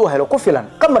uu quwad u helo ku filan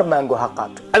qamar mango ha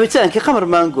qaato cabitaanka qamar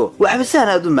mango waa cabitaan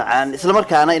aad u macaan isla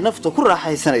markaana ay naftu ku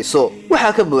raaxaysanayso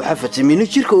waxaa ka buuxa fitamiino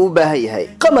jirka uu u baahan yahay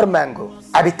qamar mango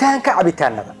cabitaanka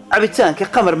cabitaanada cabitaanka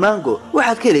qamar mango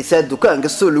waxaad ka helaysaa dukaan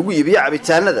kastoo lagu iibiyo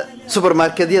cabitaanada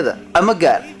supermarketyada ama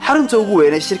gaar xarunta ugu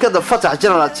weyn ee shirkadda Fatax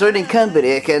General Trading Company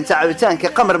ee keenta cabitaanka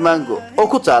qamar mango oo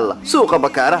ku taala suuqa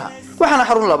bakaaraha waxaana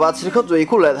xarun labaad shirkadu ay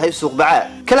ku leedahay suuq bacaad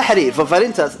kala xiriir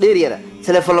fafaarintaas dheeriyana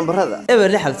telefoon lambarada eber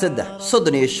 63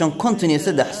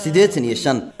 35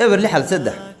 53 eber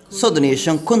 63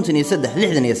 35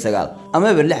 53 ama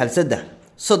eber 63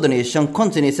 35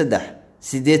 53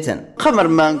 sideetan qamar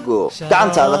mango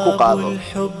gacantaada ku qaado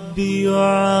الحب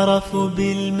يعرف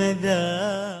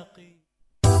بالمذاق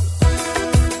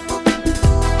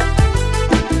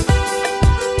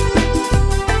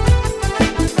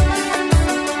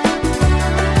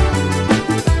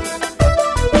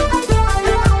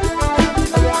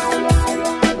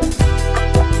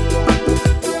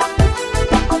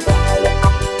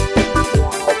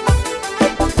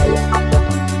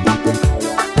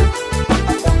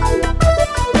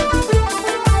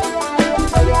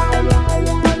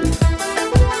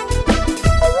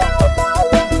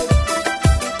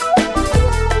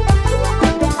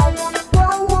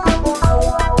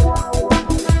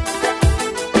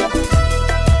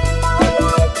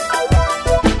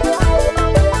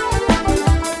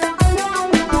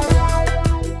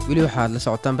waxaad la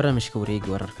socotaan barnaamijka wareegga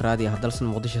wararka raadiyaha dalsan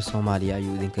muqdisho soomaaliya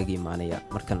ayuu idinkaga imaanayaa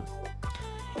markan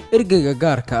ergeyga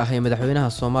gaarka ah ee madaxweynaha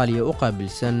soomaaliya u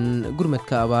qaabilsan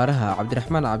gurmadka abaaraha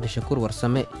cabdiraxmaan cabdishakuur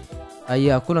warsame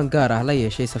ayaa kulan gaar ah la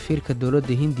yeeshay safiirka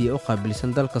dowladda hindiya u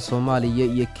qaabilsan dalka soomaaliya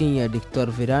iyo kenya doctor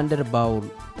virander bawl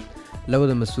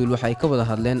labada mas-uul waxay ka wada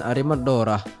hadleen arrimo dhowr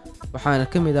ah waxaana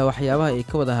ka mid ah waxyaabaha ay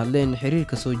ka wada hadleen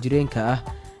xiriirka soo jireenka ah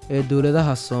ee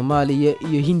dowladaha soomaaliya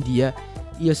iyo hindiya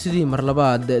iyo sidii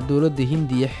marlabaad dowladda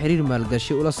hindiya xiriir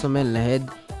maalgashi ula sameyn lahayd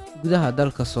gudaha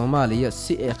dalka soomaaliya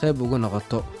si ay qayb uga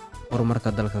noqoto horumarka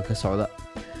dalka ka socda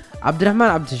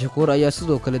cabdiraxmaan cabdishakuur ayaa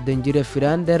sidoo kale danjire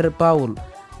virander bawl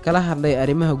kala hadlay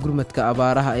arrimaha gurmadka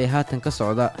abaaraha ee haatan ka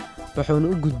socda wuxuuna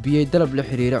u gudbiyey dalab la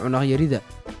xiriira cunaqyarida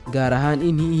gaar ahaan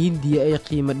in hindiya ay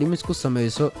qiimo dhimis ku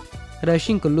samayso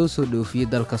raashinka loo soo dhoofiyey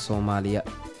dalka soomaaliya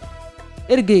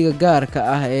ergeyga gaarka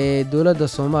ah ee dowladda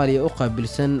soomaaliya u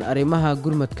qaabilsan arrimaha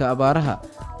gurmadka abaaraha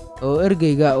oo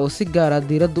ergeyga oo si gaara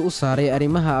diiradda u saaray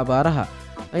arrimaha abaaraha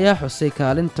ayaa xusay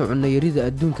kaalinta cunayarida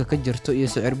adduunka ka jirto iyo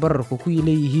sicir bararku ku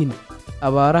leeyihiin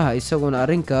abaaraha isagoona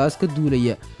arrinkaas ka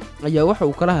duulaya ayaa waxa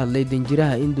uu kala hadlay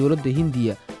danjiraha in dowladda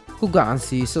hindiya ku gacan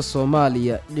siiso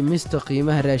soomaaliya dhimista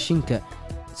qiimaha raashinka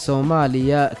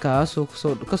soomaaliya kaasoo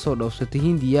ka soo dhoofsatay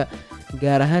hindiya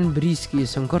gaar ahaan bariiska iyo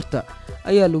sonkorta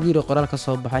ayaa lagu yidhi qoraal ka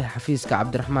soo baxay xafiiska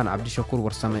cabdiraxmaan cabdishakuur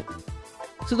warsame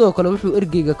sidoo kale wuxuu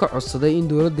ergeyga ka codsaday in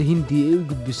dowladda hindiya ay u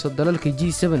gudbiso dalalka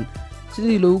G7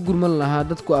 sidii loogu gurman lahaa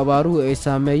dadku abaaruhu ay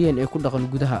saameeyeen ee ku dhaqan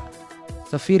gudaha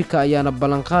safiirka ayaana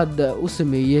ballanqaad u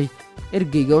sameeyey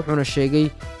ergeyga wuxuuna sheegay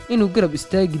inuu garab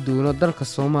istaagi doono dalka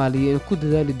soomaaliya ay ku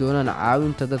dadaali doonaan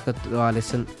caawinta dadka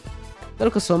waalisan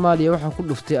dalka soomaaliya waxaa ku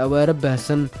dhuftay abaaro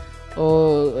baahsan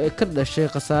oo ka dhashay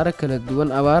khasaare kala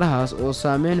duwan abaarahaas oo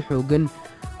saameyn xoogan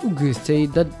u geystay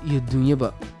dad iyo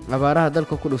dunyaba abaaraha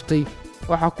dalka ku dhuftay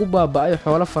waxaa ku baaba'ay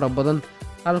xoolo fara badan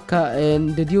halka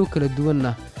dadyow kala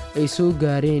duwanna ay soo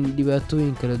gaareen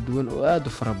dhibaatooyin kala duwan oo aad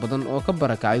u fara badan oo ka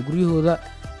barakacay guryahooda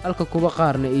halka kuwa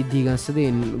qaarna ay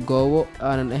deegaansadeen goobo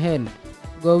aanan ahayn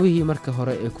goobihii marka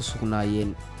hore ay ku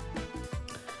sugnaayeen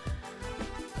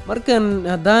markan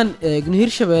haddaan eegno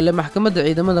hirshabeelle maxkamadda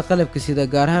ciidamada qalabka sida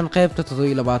gaar ahaan qaybta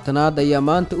 7-aad ayaa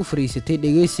maanta u fariisatay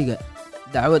dhegeysiga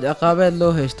dacwad ciqaabeed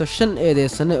loo haysto 5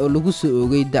 eedeysane oo lagu soo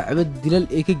oogay dacwad dilal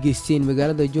ay ka geysteen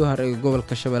magaalada jowhar ee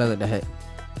gobolka shabeellada dhexe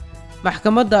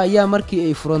maxkamadda ayaa markii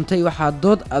ay furantay waxaa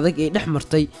dood adag ay dhex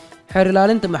martay xeer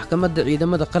ilaalinta maxkamadda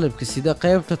ciidamada qalabka sida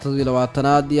qaybta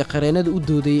 7-aad iyo qareenada u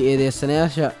doodayay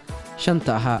eedeysanayaasha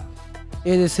 5 ahaa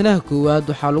eedeysanaha koowaad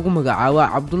waxaa lagu magacaabaa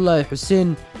cabdulaahi xuseen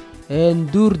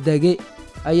duur dage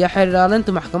ayaa xeer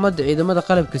ilaalinta maxkamadda ciidamada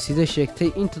qalabka sida sheegtay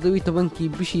in 17kii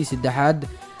bishii 3aad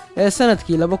ee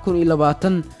sanadkii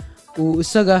 2020 uu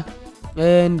isaga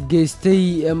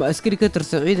geystay ama askari ka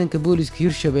tirsan ciidanka booliska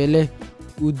hirshabeelle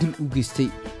uu dil u geystay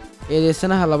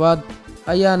eedeysanaha labaad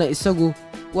ayaana isagu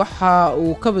waxa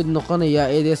uu ka mid noqonayaa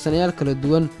eedeysanayaal kala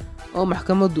duwan oo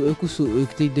maxkamaddu ay ku soo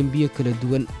eegtay dembiyo kala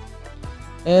duwan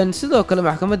sidoo kale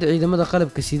maxkamadda ciidamada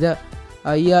qalabka sida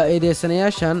ayaa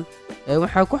eedeysanayaashan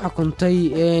waxaa ku xukuntay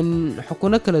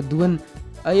xukuno kala duwan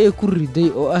ayay ku riday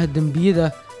oo ah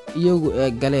dembiyada iyagu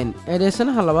ee galeen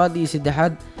eedeysanaha labaad iyo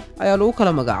 3aad ayaa lagu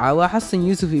kala magacaabaa xasan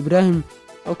yuusuf ibraahim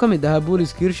oo ka mid ahaa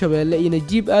booliska hirshabeelle iyo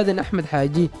najiib aadan axmed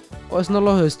xaaji oo isna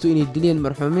loo haysto inay dileen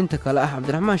marxuumiinta kale ah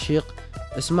cabdiraxmaan sheekh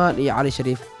cismaan iyo cali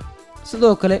shariif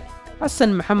sidoo kale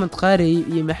xasan maxamed qaarey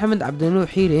iyo maxamed cabdinuux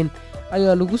xiireen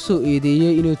ayaa lagu soo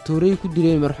eedeeyey inay tooray ku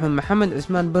dileen marxuum maxamed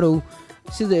cismaan barow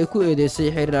sida ay ku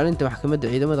eedeysay xeer ilaalinta maxkamadda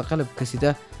ciidamada qalabka sida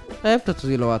qaybta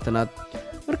 7-aad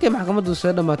markay maxkamaddu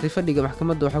soo dhammaatay fadhiga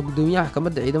maxkamadda waxaa gudoomiyaha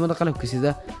maxkamadda ciidamada qalabka sida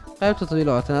qaybta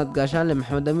 7-aad gaashaanle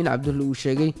maxamed amiin cabdulle uu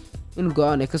sheegay in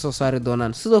go'aan ay ka soo saari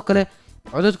doonaan sidoo kale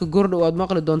codadka goordhow aad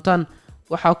maqli doontaan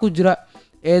waxaa ku jira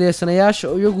eedeysanayaasha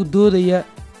oo iyagu doodaya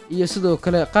iyo sidoo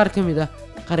kale qaar ka mid ah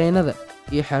qareenada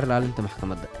iyo xeer ilaalinta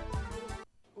maxkamadda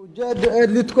ujeedda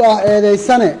eedlid ku ah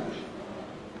eedeysane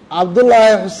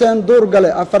cabdulaahi xuseen duurgale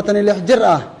 46 jir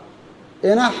ah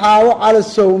ina xaawo cali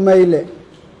sowmayle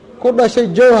ku dhashay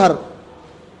jowhar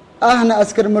ahna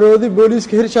askar maroodi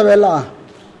booliiska hirshabeelle ah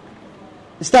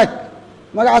istaag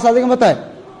magacaas adiga ma tahay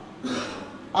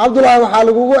cabdulaahi waxaa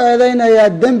lagugu eedeynayaa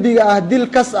dembiga ah dil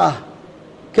kas ah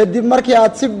kadib markii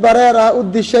aad si bareer ah u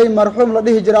dishay marxuum la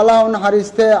dhihi jira allaha u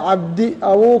naxariistee cabdi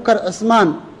abuukar cismaan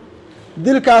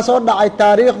dilkaas oo dhacay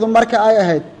taariikhdu marka ay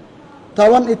ahayd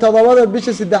 17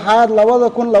 bisha 3aad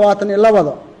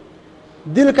 2022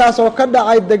 dilkaas oo ka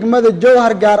dhacay degmada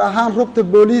jowhar gaar ahaan rugta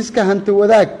booliiska hanti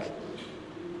wadaag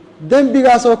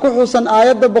dembigaas oo ku xusan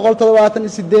aayadda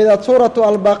 178aad suuratu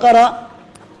albaqara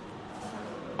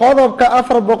qodobka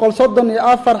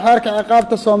 434 xeerka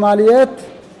ciqaabta soomaaliyeed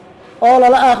oo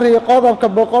lala akhriyay qodobka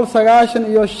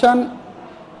 195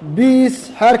 biis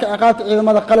xeerka ciqaabta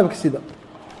ciidamada qalabka sida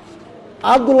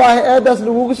cabdulaahi eedaas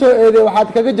lagugu soo eedeeyey waxaad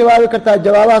kaga jawaabi kartaa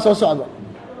jawaabaha soo socda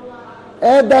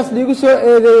eedaas liigu soo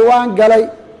eedeeyey waan galay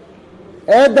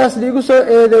eedaas liigu soo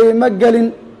eedeeyey ma gelin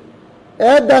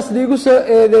eedaas liigu soo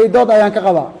eedeeyey dood ayaan ka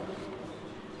qabaa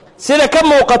sida ka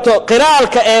muuqato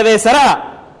qiraalka eedaysanaha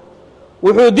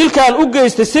wuxuu dilkan u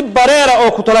geystay si bareera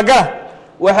oo ku talagala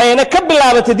waxayna ka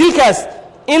bilaabatay dilkaas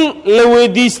in la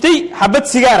weydiistay xabad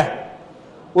sigaara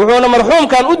wuxuuna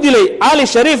marxuumkan u dilay cali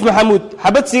shariif maxamuud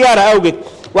xabad sigaara awgeed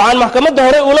waxaan maxkamadda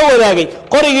hore ula wadaagay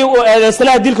qorigii uu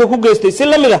eedaysanaha dilka ku geystay si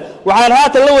la mid ah waxaan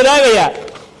haatan la wadaagayaa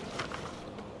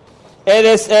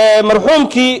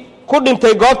marxuumkii ku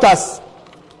dhintay goobtaas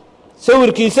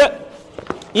sawirkiisa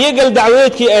iyo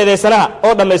galdacwadeedkii eedaysanaha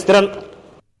oo dhammaystiran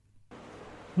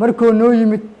markuu noo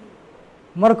yimid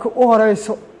marka u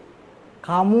horeyso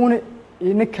qaamuuni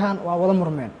iyo ninkan waa wada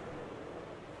murmeen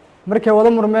markay wada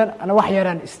murmeen ana wax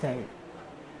yaraan istaagay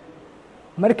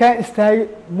markaan istaagay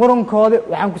murankoodi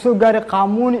waxaan kusoo gaaray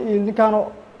qaamuuni iyo ninkanoo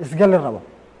isgali rabo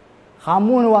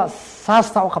qaamuuni waa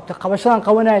saastaa u qabtay qabashadan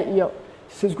qabanaya iyo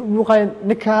si isku buuqayan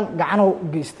ninkan gacanow u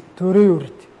geystay tooreeyoo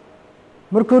ritay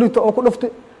markuu rito oo ku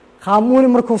dhuftay qaamuuni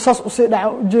markuu saas usii dhaca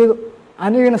ujeedo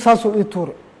anigana saasuu ii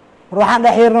tuuray mar waxaan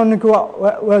dhex yarnoo ninka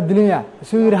waa dilinyaa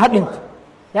isuu yidhi ha dhinto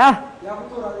yaa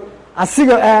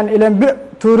asiga ilan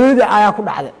tooreedii ayaa ku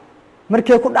dhacday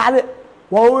markay ku dhacday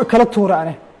waa uu kala tuuray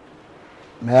ane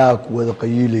mayaa ku wada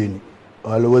qayiileyni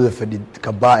waa la wada fadhid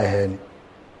kabaa aheeni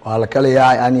waa la kala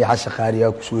yaacay anii xasha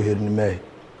qaariyaa kusoo herni maahe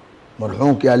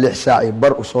marxuumkii aa 6 saac iyo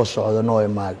bar u soo socda noo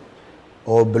imaad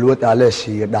oo balwad aa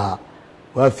leesiiya dhaha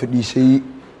waa fadhiisay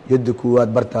yadda koowaad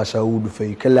bartaasaa ugu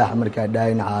dhufay ka laax markaa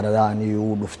dhaayna caaradaa anii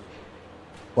ugu dhuftay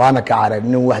waana ka carar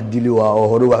nin wax dili waa oo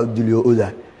hore wax u dili oo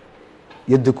odah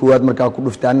yadda koowaad markaa ku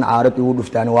dhuftaan caarad ugu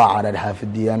dhuftaan waa carar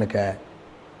xaafadii ana ka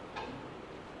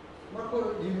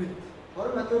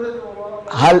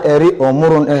hal eri oo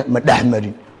murun ah ma dhex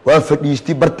marin waa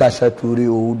fadhiistay bartaasaa tuuray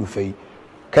oo ugu dhufay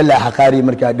ka laaxa qaari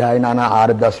markaa dhahayna anaa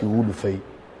caaradaas ugu dhufay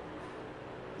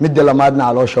midda lamaadna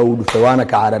caloosha ugu dhufay waana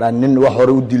ka carar nin wax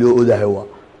hore u dili oo odahay waa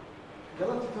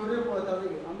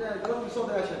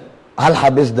hal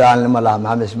xabis daalnimo laha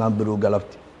maxamed ismaan barow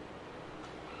galabti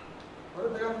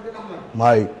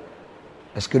maayo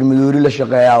askar madoori la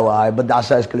shaqeeyaa waahay badda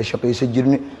casaa iskala shaqaysan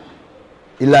jirni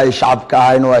ilaa ay shacabka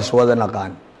ahayna waa iswada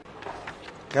naqaan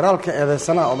garaalka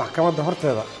eedaysanaha oo maxkamadda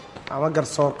horteeda ama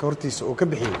garsoorka hortiisa uu ka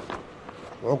bixiyey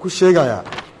wuxuu ku sheegayaa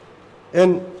in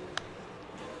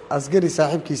asgari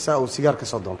saaxiibkiisa uu sigaar ka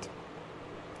soo doontay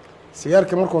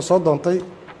sigaarkii markuu soo doontay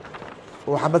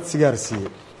uu xabad sigaar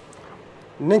siiyey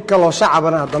nin kaloo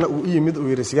shacabana haddana uu u yimid uu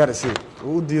yidhi sigaar isii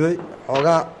uu u diiday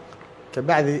xoogaa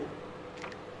kabacdi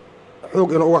xoog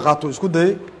inuu uga qaato isku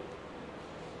dayey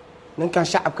ninkan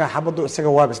shacabkaa xabaddu isaga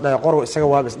waabis dhaya qorgo isaga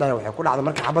waabis dhaya waxay ku dhacday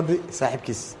marka xabaddii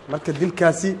saaxiibkiis marka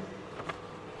dilkaasi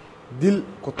dil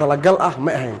ku talagal ah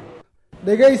ma ahayn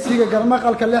dhegaysiga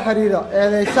garmaqalka la xiriira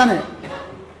eedaysane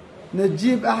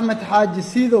najiib axmed xaaji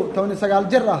siidow 19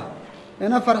 jir ah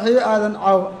ina farxiyo aadan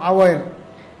caweyr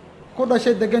ku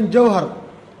dhashay degan jowhar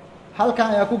halkan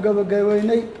ayaa ku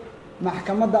gabagabeynay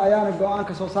maxkamadda ayaana go-aan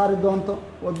ka soo saari doonto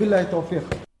wabilaahi towfiiq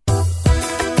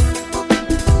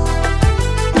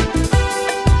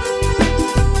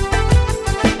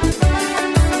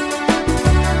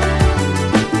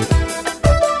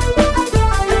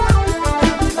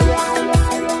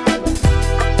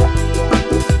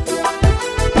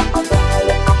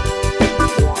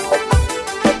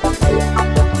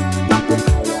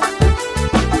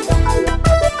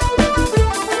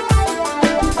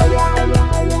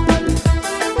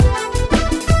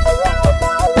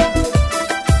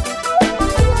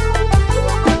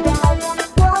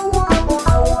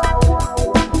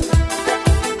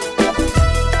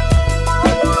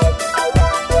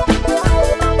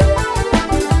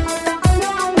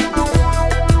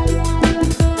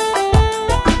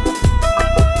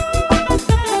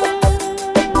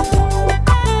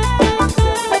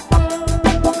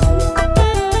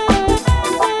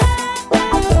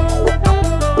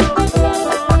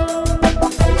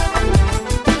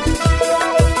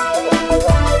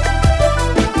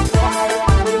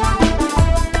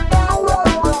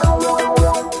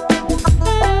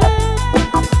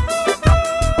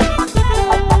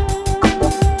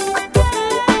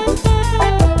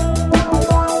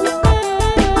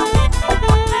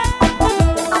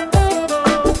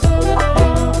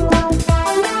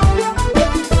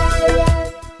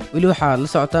weli waxaad la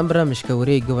socotaan barnaamijka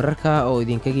wareegga wararka oo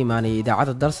idinkaga imaanaya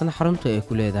idaacadda dalsan xarunta ay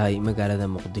ku leedahay magaalada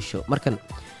muqdisho markan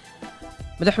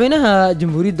madaxweynaha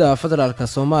jamhuuriyadda federaalk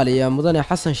soomaaliya mudane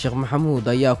xasan sheekh maxamuud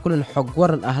ayaa kulan xog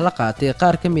waran ah la qaatay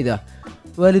qaar ka mid ah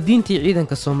waalidiintii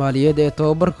ciidanka soomaaliyeed ee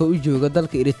tababarka u jooga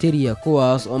dalka eritereya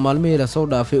kuwaas oo maalmihii lasoo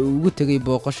dhaafay uu ugu tegay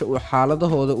booqasho uu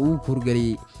xaaladahooda ugu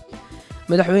kurgeliyey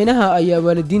madaxweynaha ayaa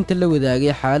waalidiinta la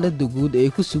wadaagay xaaladda guud ay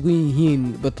ku sugan yihiin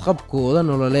badqabkooda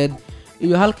nololeed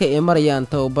iyo halka ay marayaan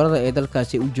tababarada ee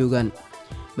dalkaasi u joogaan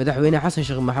madaxweyne xasan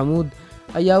sheekh maxamuud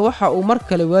ayaa waxa uu mar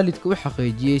kale waalidka u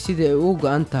xaqiijiyey sida ay ugu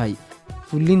go'an tahay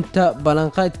fulinta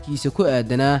ballanqaadkiisa ku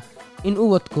aadanaa in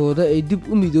ubadkooda ay dib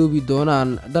u midoobi doonaan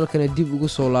dalkana dib ugu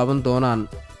soo laaban doonaan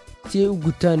si ay u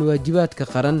gutaan waajibaadka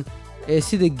qaran ee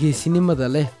sida geesinimada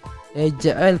leh ee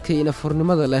jaceylka iyo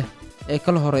nafurnimada leh ee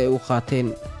kala hore ay u qaateen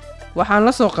waxaan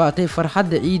la soo qaatay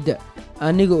farxadda ciidda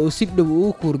aniga oo si dhow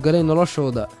ugu kuurgalay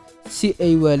noloshooda si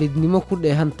ay waalidnimo ku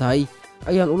dheehan tahay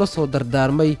ayaan ula soo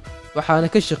dardaarmay waxaana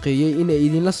ka shaqeeyey in ay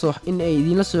idinla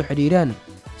soo xidhiiraan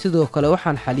sidoo kale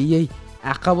waxaan xaliyey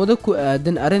caqabado ku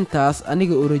aadan arrintaas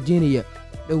aniga oo rajeynaya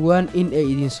dhowaan in ay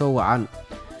idinsoo wacaan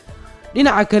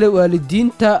dhinaca kale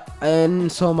waalidiinta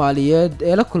soomaaliyeed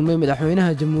ee la kulmay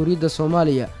madaxweynaha jamhuuriyadda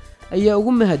soomaaliya ayaa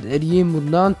ugu mahad celiyey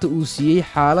mudnaanta uu siiyey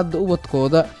xaaladda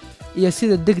ubadkooda iyo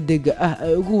sida degdega ah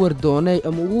ay ugu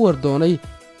wardoonay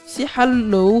si xal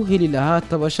loogu heli lahaa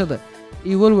tabashada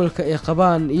iyo walwalka ay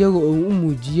qabaan iyagoo uu u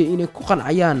muujiyey inay ku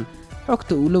qancayaan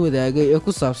xogta uu la wadaagay ee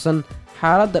ku saabsan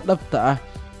xaaladda dhabta ah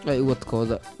ee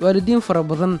ubadkooda waalidiin fara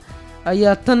badan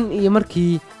ayaa tan iyo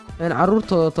markii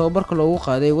carruurtooda tababarka loogu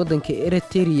qaaday waddanka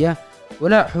eritereya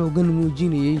walaac xooggan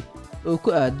muujinayey oo ku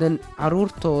aadan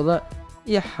carruurtooda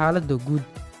iyo xaaladda guud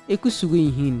ay ku sugan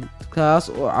yihiin kaas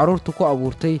oo carruurta ku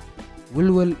abuurtay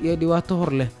walwal iyo dhibaato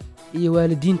hor leh iyo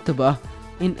waalidiintaba ah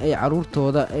in ay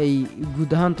carruurtooda ay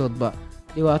guud ahaantoodba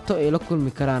dhibaato ay la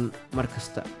kulmi karaan mar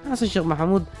kasta xasan sheekh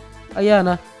maxamuud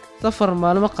ayaana safar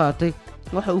maalmo qaatay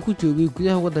waxa uu ku joogay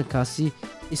gudaha waddankaasi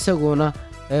isagoona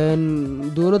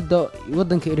dowladda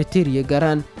waddanka eritereya gaar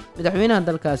ahaan madaxweynaha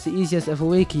dalkaasi isias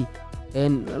afaweyki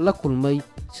la kulmay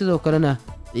sidoo kalena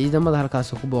ciidamada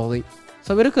halkaasi ku booqday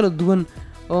sawiro kala duwan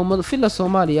oo filla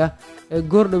soomaaliya ee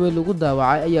goordhaweed lagu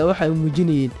daawacay ayaa waxay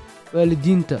muujinayeen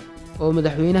waalidiinta oo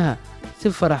madaxweynaha si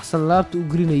faraxsan laabta u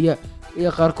gelinaya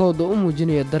iyo qaarkood oo u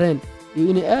muujinaya dareen iyo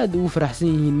inay aad ugu faraxsan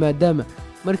yihiin maadaama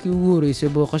markii ugu horreysay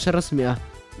booqasho rasmi ah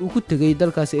uu ku tegay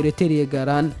dalkaasi eritereya gaar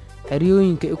ahaan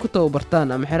xeryooyinka ay ku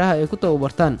tababartaan ama xeraha ay ku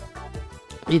tababartaan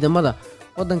ciidamada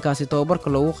waddankaasi tababarka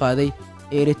loogu qaaday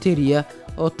ee eritereya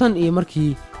oo tan iyo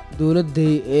markii dowladda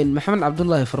maxamed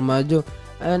cabdulaahi farmaajo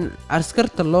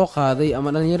askarta loo qaaday ama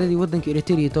dhallinyaradii waddanka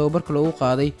eritereya tababarka loogu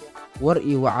qaaday war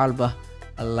iyo wacaalba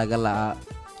laga la'aa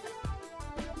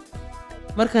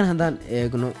markan haddaan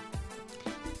eegno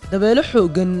dabeelo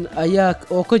xooggan ayaa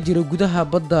oo ka jira gudaha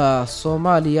badda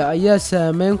soomaaliya ayaa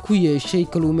saameyn ku yeeshay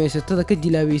kalluumaysatada ka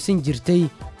jilaabaysan jirtay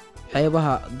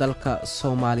xeebaha dalka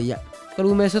soomaaliya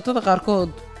kalluumaysatada qaarkood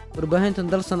warbaahintan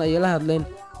dalsan ayay la hadleen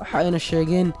waxa ayna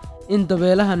sheegeen in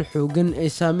dabeelahan xooggan ay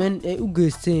saameyn ay u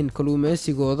geysteen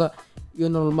kalluumaysigooda iyo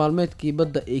nolol maalmeedkii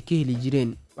badda ay ka heli jireen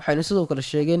waxayna sidoo kale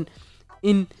sheegeen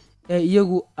in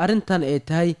iyagu arrintan ay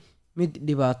tahay mid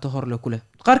dhibaato horle ku leh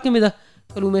qaar ka mid ah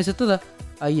kalluumaysatada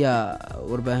ayaa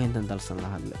warbaahintan dalsan la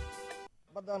hadlay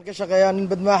baddaan ka shaqeeyaa nin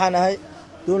badmaaxaan ahay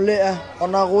doonlee ah oo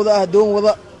naaquuda ah doon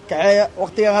wada kaxeeya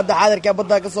wakhtigan hadda xaadirkaa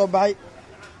baddaa ka soo baxay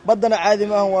baddana caadi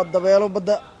ma ahan waa dabeelo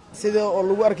badda sida oo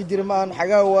lagu arki jiray ma ahan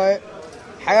xagaa waaye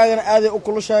xagaagana aaday u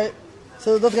kulushahay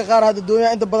sida dadka qaar hadda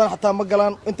doonyaha inta badan xataa ma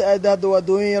galaan inta aada hadda waa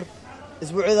doonyo yar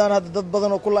isbuucyadan hadda dad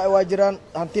badan oo ku la' waa jiraan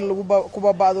hanti ku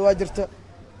baaba'da waa jirta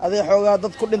aday xoogaa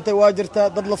dad ku dhintay waa jirtaa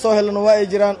dad lasoo helana waa ay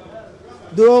jiraan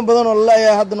dooman badan oo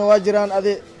lala'yaa haddana waa jiraan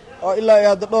adi oo ilaa iyo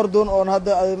hadda dhowr doon oon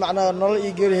hadda macnaa nolol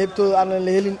iyo geeri heybtooda aanan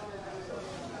la helin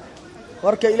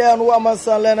marka ilaahi aan ugu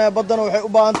ammaansan leenahay baddana waxay u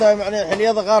baahan tahay macnaa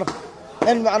xilliyada qaar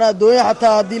in macnaa doonya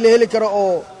xataa haddii la heli karo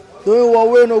oo doonya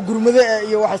waaweyn oo gurmade ah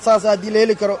iyo wax saas haddii la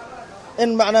heli karo in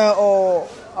macnaha oo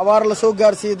abaar la soo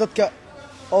gaarsiiyo dadka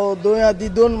oo doonya haddii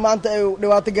doon maanta ay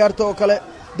dhibaato gaarto oo kale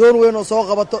doon weyn oo soo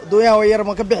qabato doonyaha way yar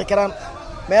ma ka bixi karaan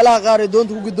meelaha qaar ay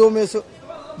doonta ku gudoomayso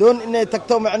doon inay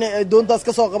tagto macnaa ay doontaas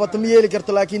ka soo qabato ma yeeli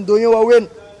karto laakiin doonyo waaweyn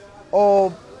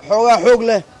oo xoogaa xoog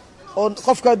leh oo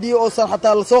qofka haddii uusan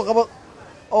xataa lasoo qabo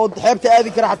oo xeebta aadi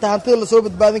kara xataa hantida lasoo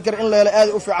badbaadin kara in la helo aad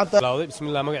u fiican tahay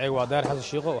bismillah magacayga waa daar xasan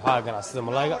shiiqo waxaa ganacsada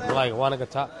malaayga waana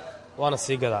gataa waana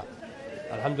sii gadaa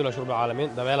alxamdulillah shurba caalamiin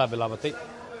dabeelaa bilaabatay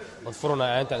bad furuna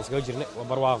ayaantaan iskaga jirnay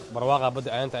barwaaqa badda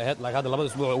ayaanta ahayd laakiin hadda labada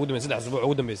isbuuc ugu dambeysay 3 isbuuc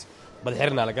ugu dambeysay bad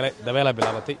xirnaa la galay dabeelaa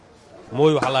bilaabatay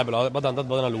mooy waxaa la bilowday baddan dad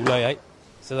badan lagu leeyahay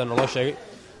sida naloo sheegay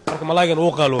marka malaaygan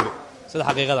uu qaaloobay sida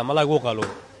xaqiiqada malaaygu uu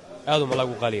qaaloobay aad uu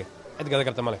malaaygu qaaliya cid gada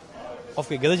karta male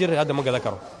qofkii gada jiray hadda ma gada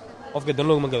karo qofka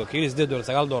danlooga ma gado kiilo $8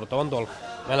 $9 $10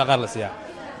 meelaha qaar la siiyaa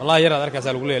wallahi yar aad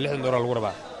arkaysaa lagu leeyahay $60 lagu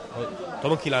rabaa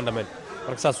 10 kiilo aan dhammayn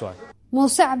marka saas waa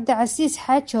muuse cabdicasiis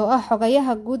xaaji oo ah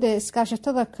xogayaha guud ee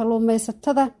iskaashatada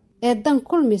kalluumaysatada ee dan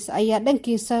kulmis ayaa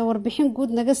dhankiisa warbixin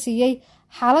guud naga siiyey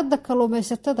xaaladda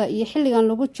kalluumaysatada iyo xilligan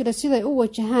lagu jiro siday u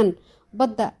wajahaan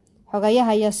badda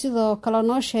xogayaha ayaa sidoo kale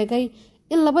noo sheegay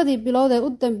in 2 bilood ee u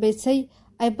dambeysay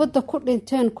ay badda ku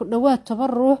dhinteen ku dhawaad 10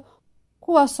 ruux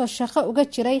kuwaasoo shaqo uga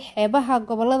jiray xeebaha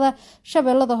gobolada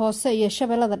Shabeellada Hoose iyo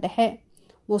Shabeellada Dhexe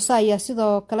muuse ayaa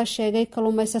sidoo kale sheegay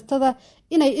kalluumaysatada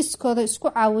inay iskooda isku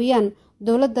caawiyaan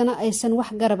dowladana aysan wax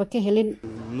garab ka helin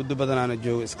muddo badan aan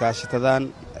joogo iskaashatadan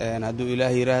hadduu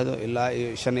ilaahay yiraahdo ilaa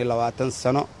 25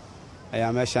 sano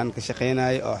ayaa meeshan ka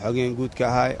shaqeynay oo xogeen guud ka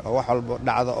ahay oo wax walba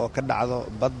dhacdo oo ka dhacdo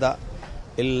badda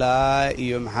ilaa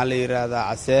iyo maxaa la yiraahdaa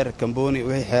caseer kambooni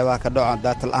wixii xeebaha ka dhaco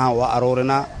daatal ahaan waa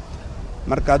aruurinaa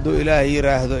marka hadduu ilaahay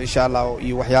yiraahdo insha Allah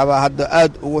iyo waxyaabaha hadda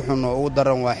aad ugu xun oo ugu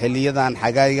daran waa xiliyadan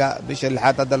xagayga bisha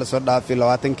 6aad hadda la soo dhaafay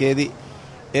 20keedii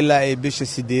ilaa ay bisha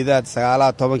 8aad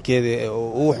 9aad 10keedii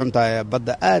ugu xuntahay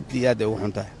badda aad iyo aad ugu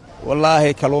xuntahay wallaahi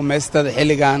kalluumaystada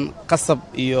xilligan qasab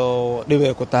iyo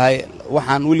dhibay ku tahay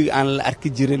waxaan weli aan la arki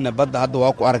jirin badda hadda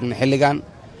waa ku aragnay xilligan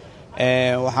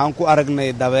waxaan ku aragnay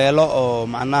dabeelo oo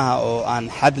macnaha oo aan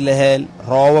xad lahayn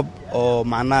roobab oo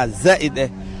macnaha zaa'id ah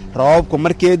roobku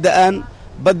markay da'an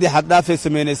baddi xad dhaafay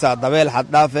sameynaysaa dabeel xad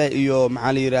dhaafay iyo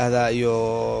maxaa la yiraahdaa iyo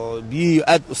biyihii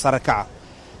aad u sarakaca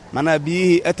mana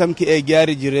biyihii atamkii ay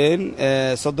gaari jireen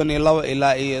 32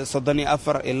 ilaa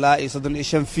 34 ilaa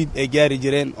 35 feet ay gaari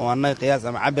jireen oo annaga qiyaas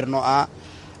ama cabir noo ah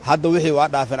hadda wixii waa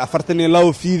dhaafeen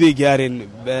 42 feet ay gaareen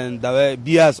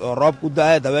biyahaas oo roob ku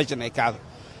da'ay dabeeshan ay kacdo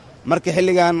marka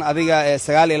xilligan adiga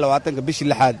 29 bishii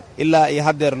 6aad ilaa iyo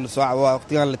hadeer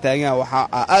waqtigan la taagan waxa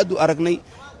aad u aragnay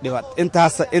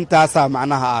intaasa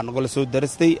macnaha aan gol soo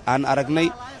darastay aan aragnay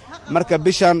marka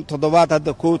bishan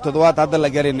 7 hadda la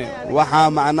galin waxa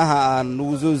macnaha aan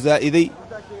ugu soo zaa'iday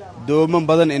dooman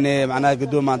badan inay macnaha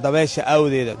gadooman dabeesha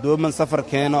awdeeda dooman safar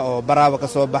keeno oo baraaba ka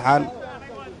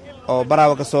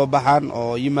soo baxaan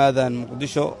oo yimaadaan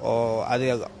Muqdisho oo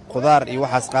adiga qudaar iyo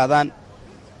waxaas qaadaan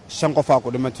 5 qof ku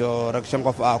dhimatay oo rag 5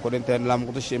 qof ku dhinteen la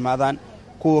Muqdisho imaadaan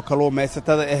kuwa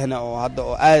kalluumaysatada ahna oo hadda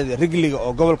oo aad rigliga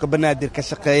oo gobolka Banaadir ka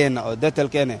shaqeeyeen oo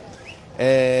detailkeena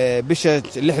bisha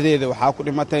 6deeda waxa ku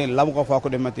dhimatay 2 qof ku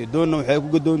dhimatay doonna waxay ku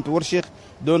gudoontay Warshiq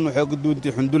doonna waxay ku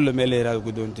gudoontay Xundulla meel yaraad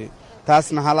gudoontay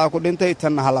taasna halaa ku dhintay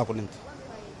tanna halaa ku dhintay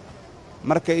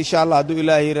marka insha Allah hadduu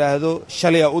ilaahay yiraahdo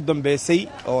shalay u dambeysay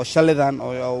oo shalidan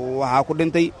oo waxa ku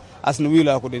dhintay asna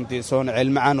wiilaa ku dhintay soona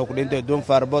cilmacaan oo ku dhintay doon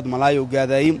faarbood malaayo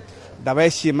gaadaayim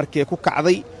dabeeshii markay ku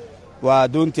kacday waa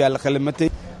doontii la khalimatay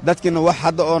dadkina wax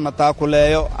hadda oo nataa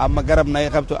kuleeyo ama garabna ay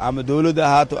qabto ama dawladda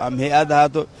ahaato ama hay'ad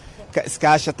ahaato ka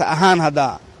iskaashata ahaan hadda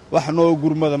wax noo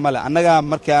gurmada male annaga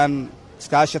markaan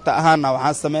iskaashata ahaan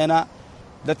waxaan sameynaa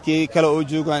dadkii kale oo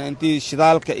joogaan intii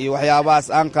shidaalka iyo waxyaabahaas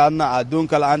aan qaadna adoon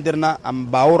kale aan dirna ama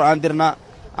baawur aan dirna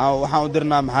waxaan u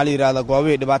dirnaa maxaa la yiraahdaa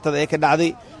goobihii dhibaatada ay ka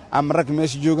dhacday ama rag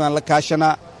meesha joogaan la kaashana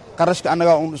qarashka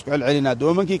annaga uun isku celcelinaa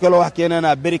doomankii kale wax keenana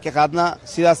beri ka qaadna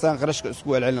sidaasaan qarashka isku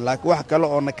celcelina laakiin wax kale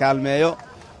oo na kaalmeeyo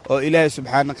oo ilaahay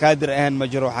subxaana qaadir ahaan ma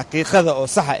jiro xaqiiqada oo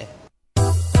sax ah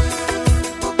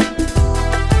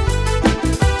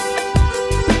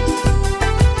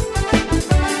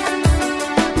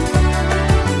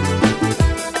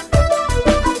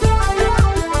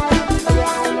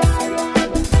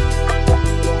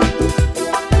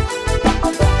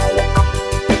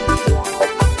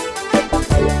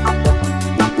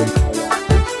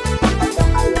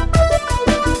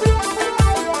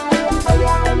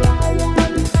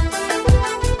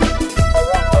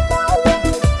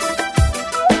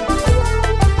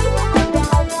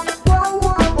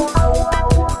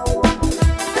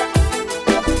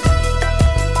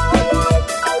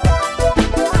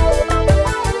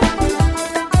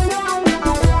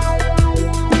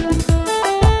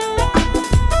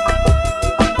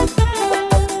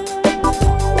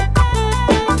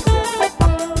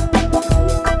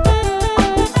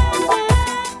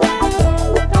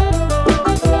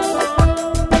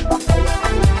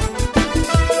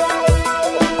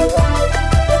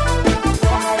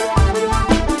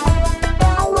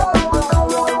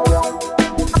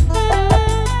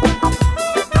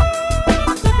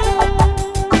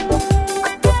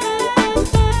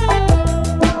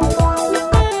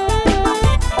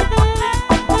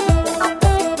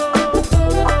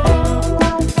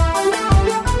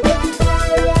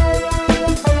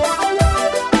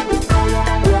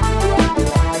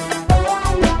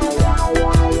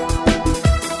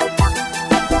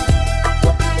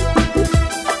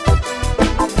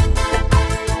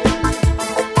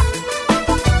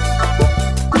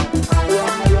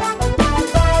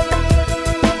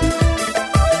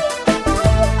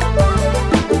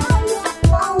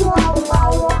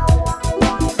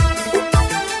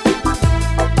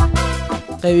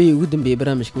qaybihii ugu dambeeyey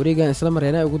barnaamijka wareegan isla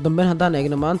mareyna ugu dambeyn haddaan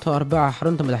eegno maanta oo arbaca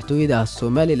xarunta madaxtooyada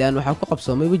somalilan waxaa ku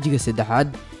qabsoomay wejiga saddexaad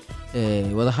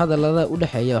ee wadahadalada u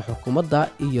dhexeeya xukuumadda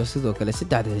iyo sidoo kale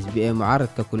saddexda xisbi ee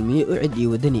mucaaradka kulmiye ucid iyo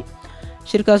wadani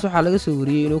shirkaas waxaa laga soo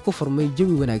wariyey inuu ku furmay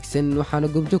jawi wanaagsan waxaana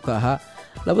goobjoog ka ahaa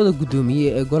labada guddoomiye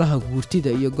ee golaha guurtida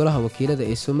iyo golaha wakiilada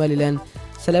ee somalilan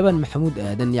salebaan maxamuud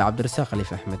aadan iyo cabdirasaaq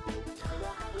khaliif axmed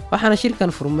waxaana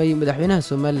shirkan furmay madaxweynaha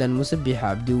somalilan muuse biixi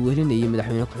cabdi uu welinayay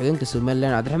madaxweyne ku-xigeenka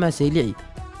somalilan cabdiraxmaan saylici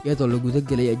iyadoo la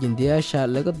gudagelay ajendayaasha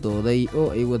laga dooday oo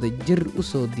ay wada jir u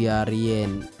soo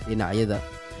diyaariyeen dhinacyada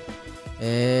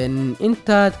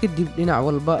intaad kadib dhinac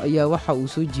walba ayaa waxa uu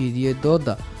soo jeediyey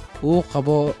dooda uu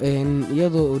qabo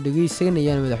iyadoo uu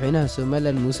dhegaysanayaan madaxweynaha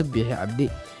somalilan muuse biixi cabdi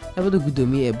labada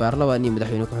guddoomiye ee baarlamaan iyo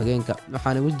madaxweyne ku-xigeenka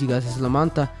waxaana wejigaas isla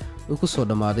maanta uu ku soo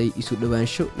dhammaaday isu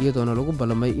dhowaansho iyadoona lagu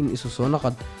ballamay in isu soo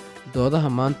naqad doodaha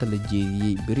maanta la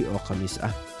jeediyey beri oo khamiis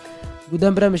ah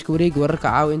guddaan barnaamijka wareegga wararka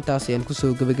caawa intaas ayaan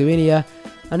kusoo gabagabeynayaa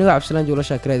anigoo cabdisalaan juulo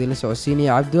shaakira idinla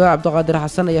socodsiinaya cabdiwaa cabdiqaadir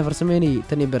xasan ayaa farsameynayay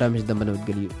tan iyo barnaamij dambe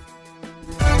nabadgelyo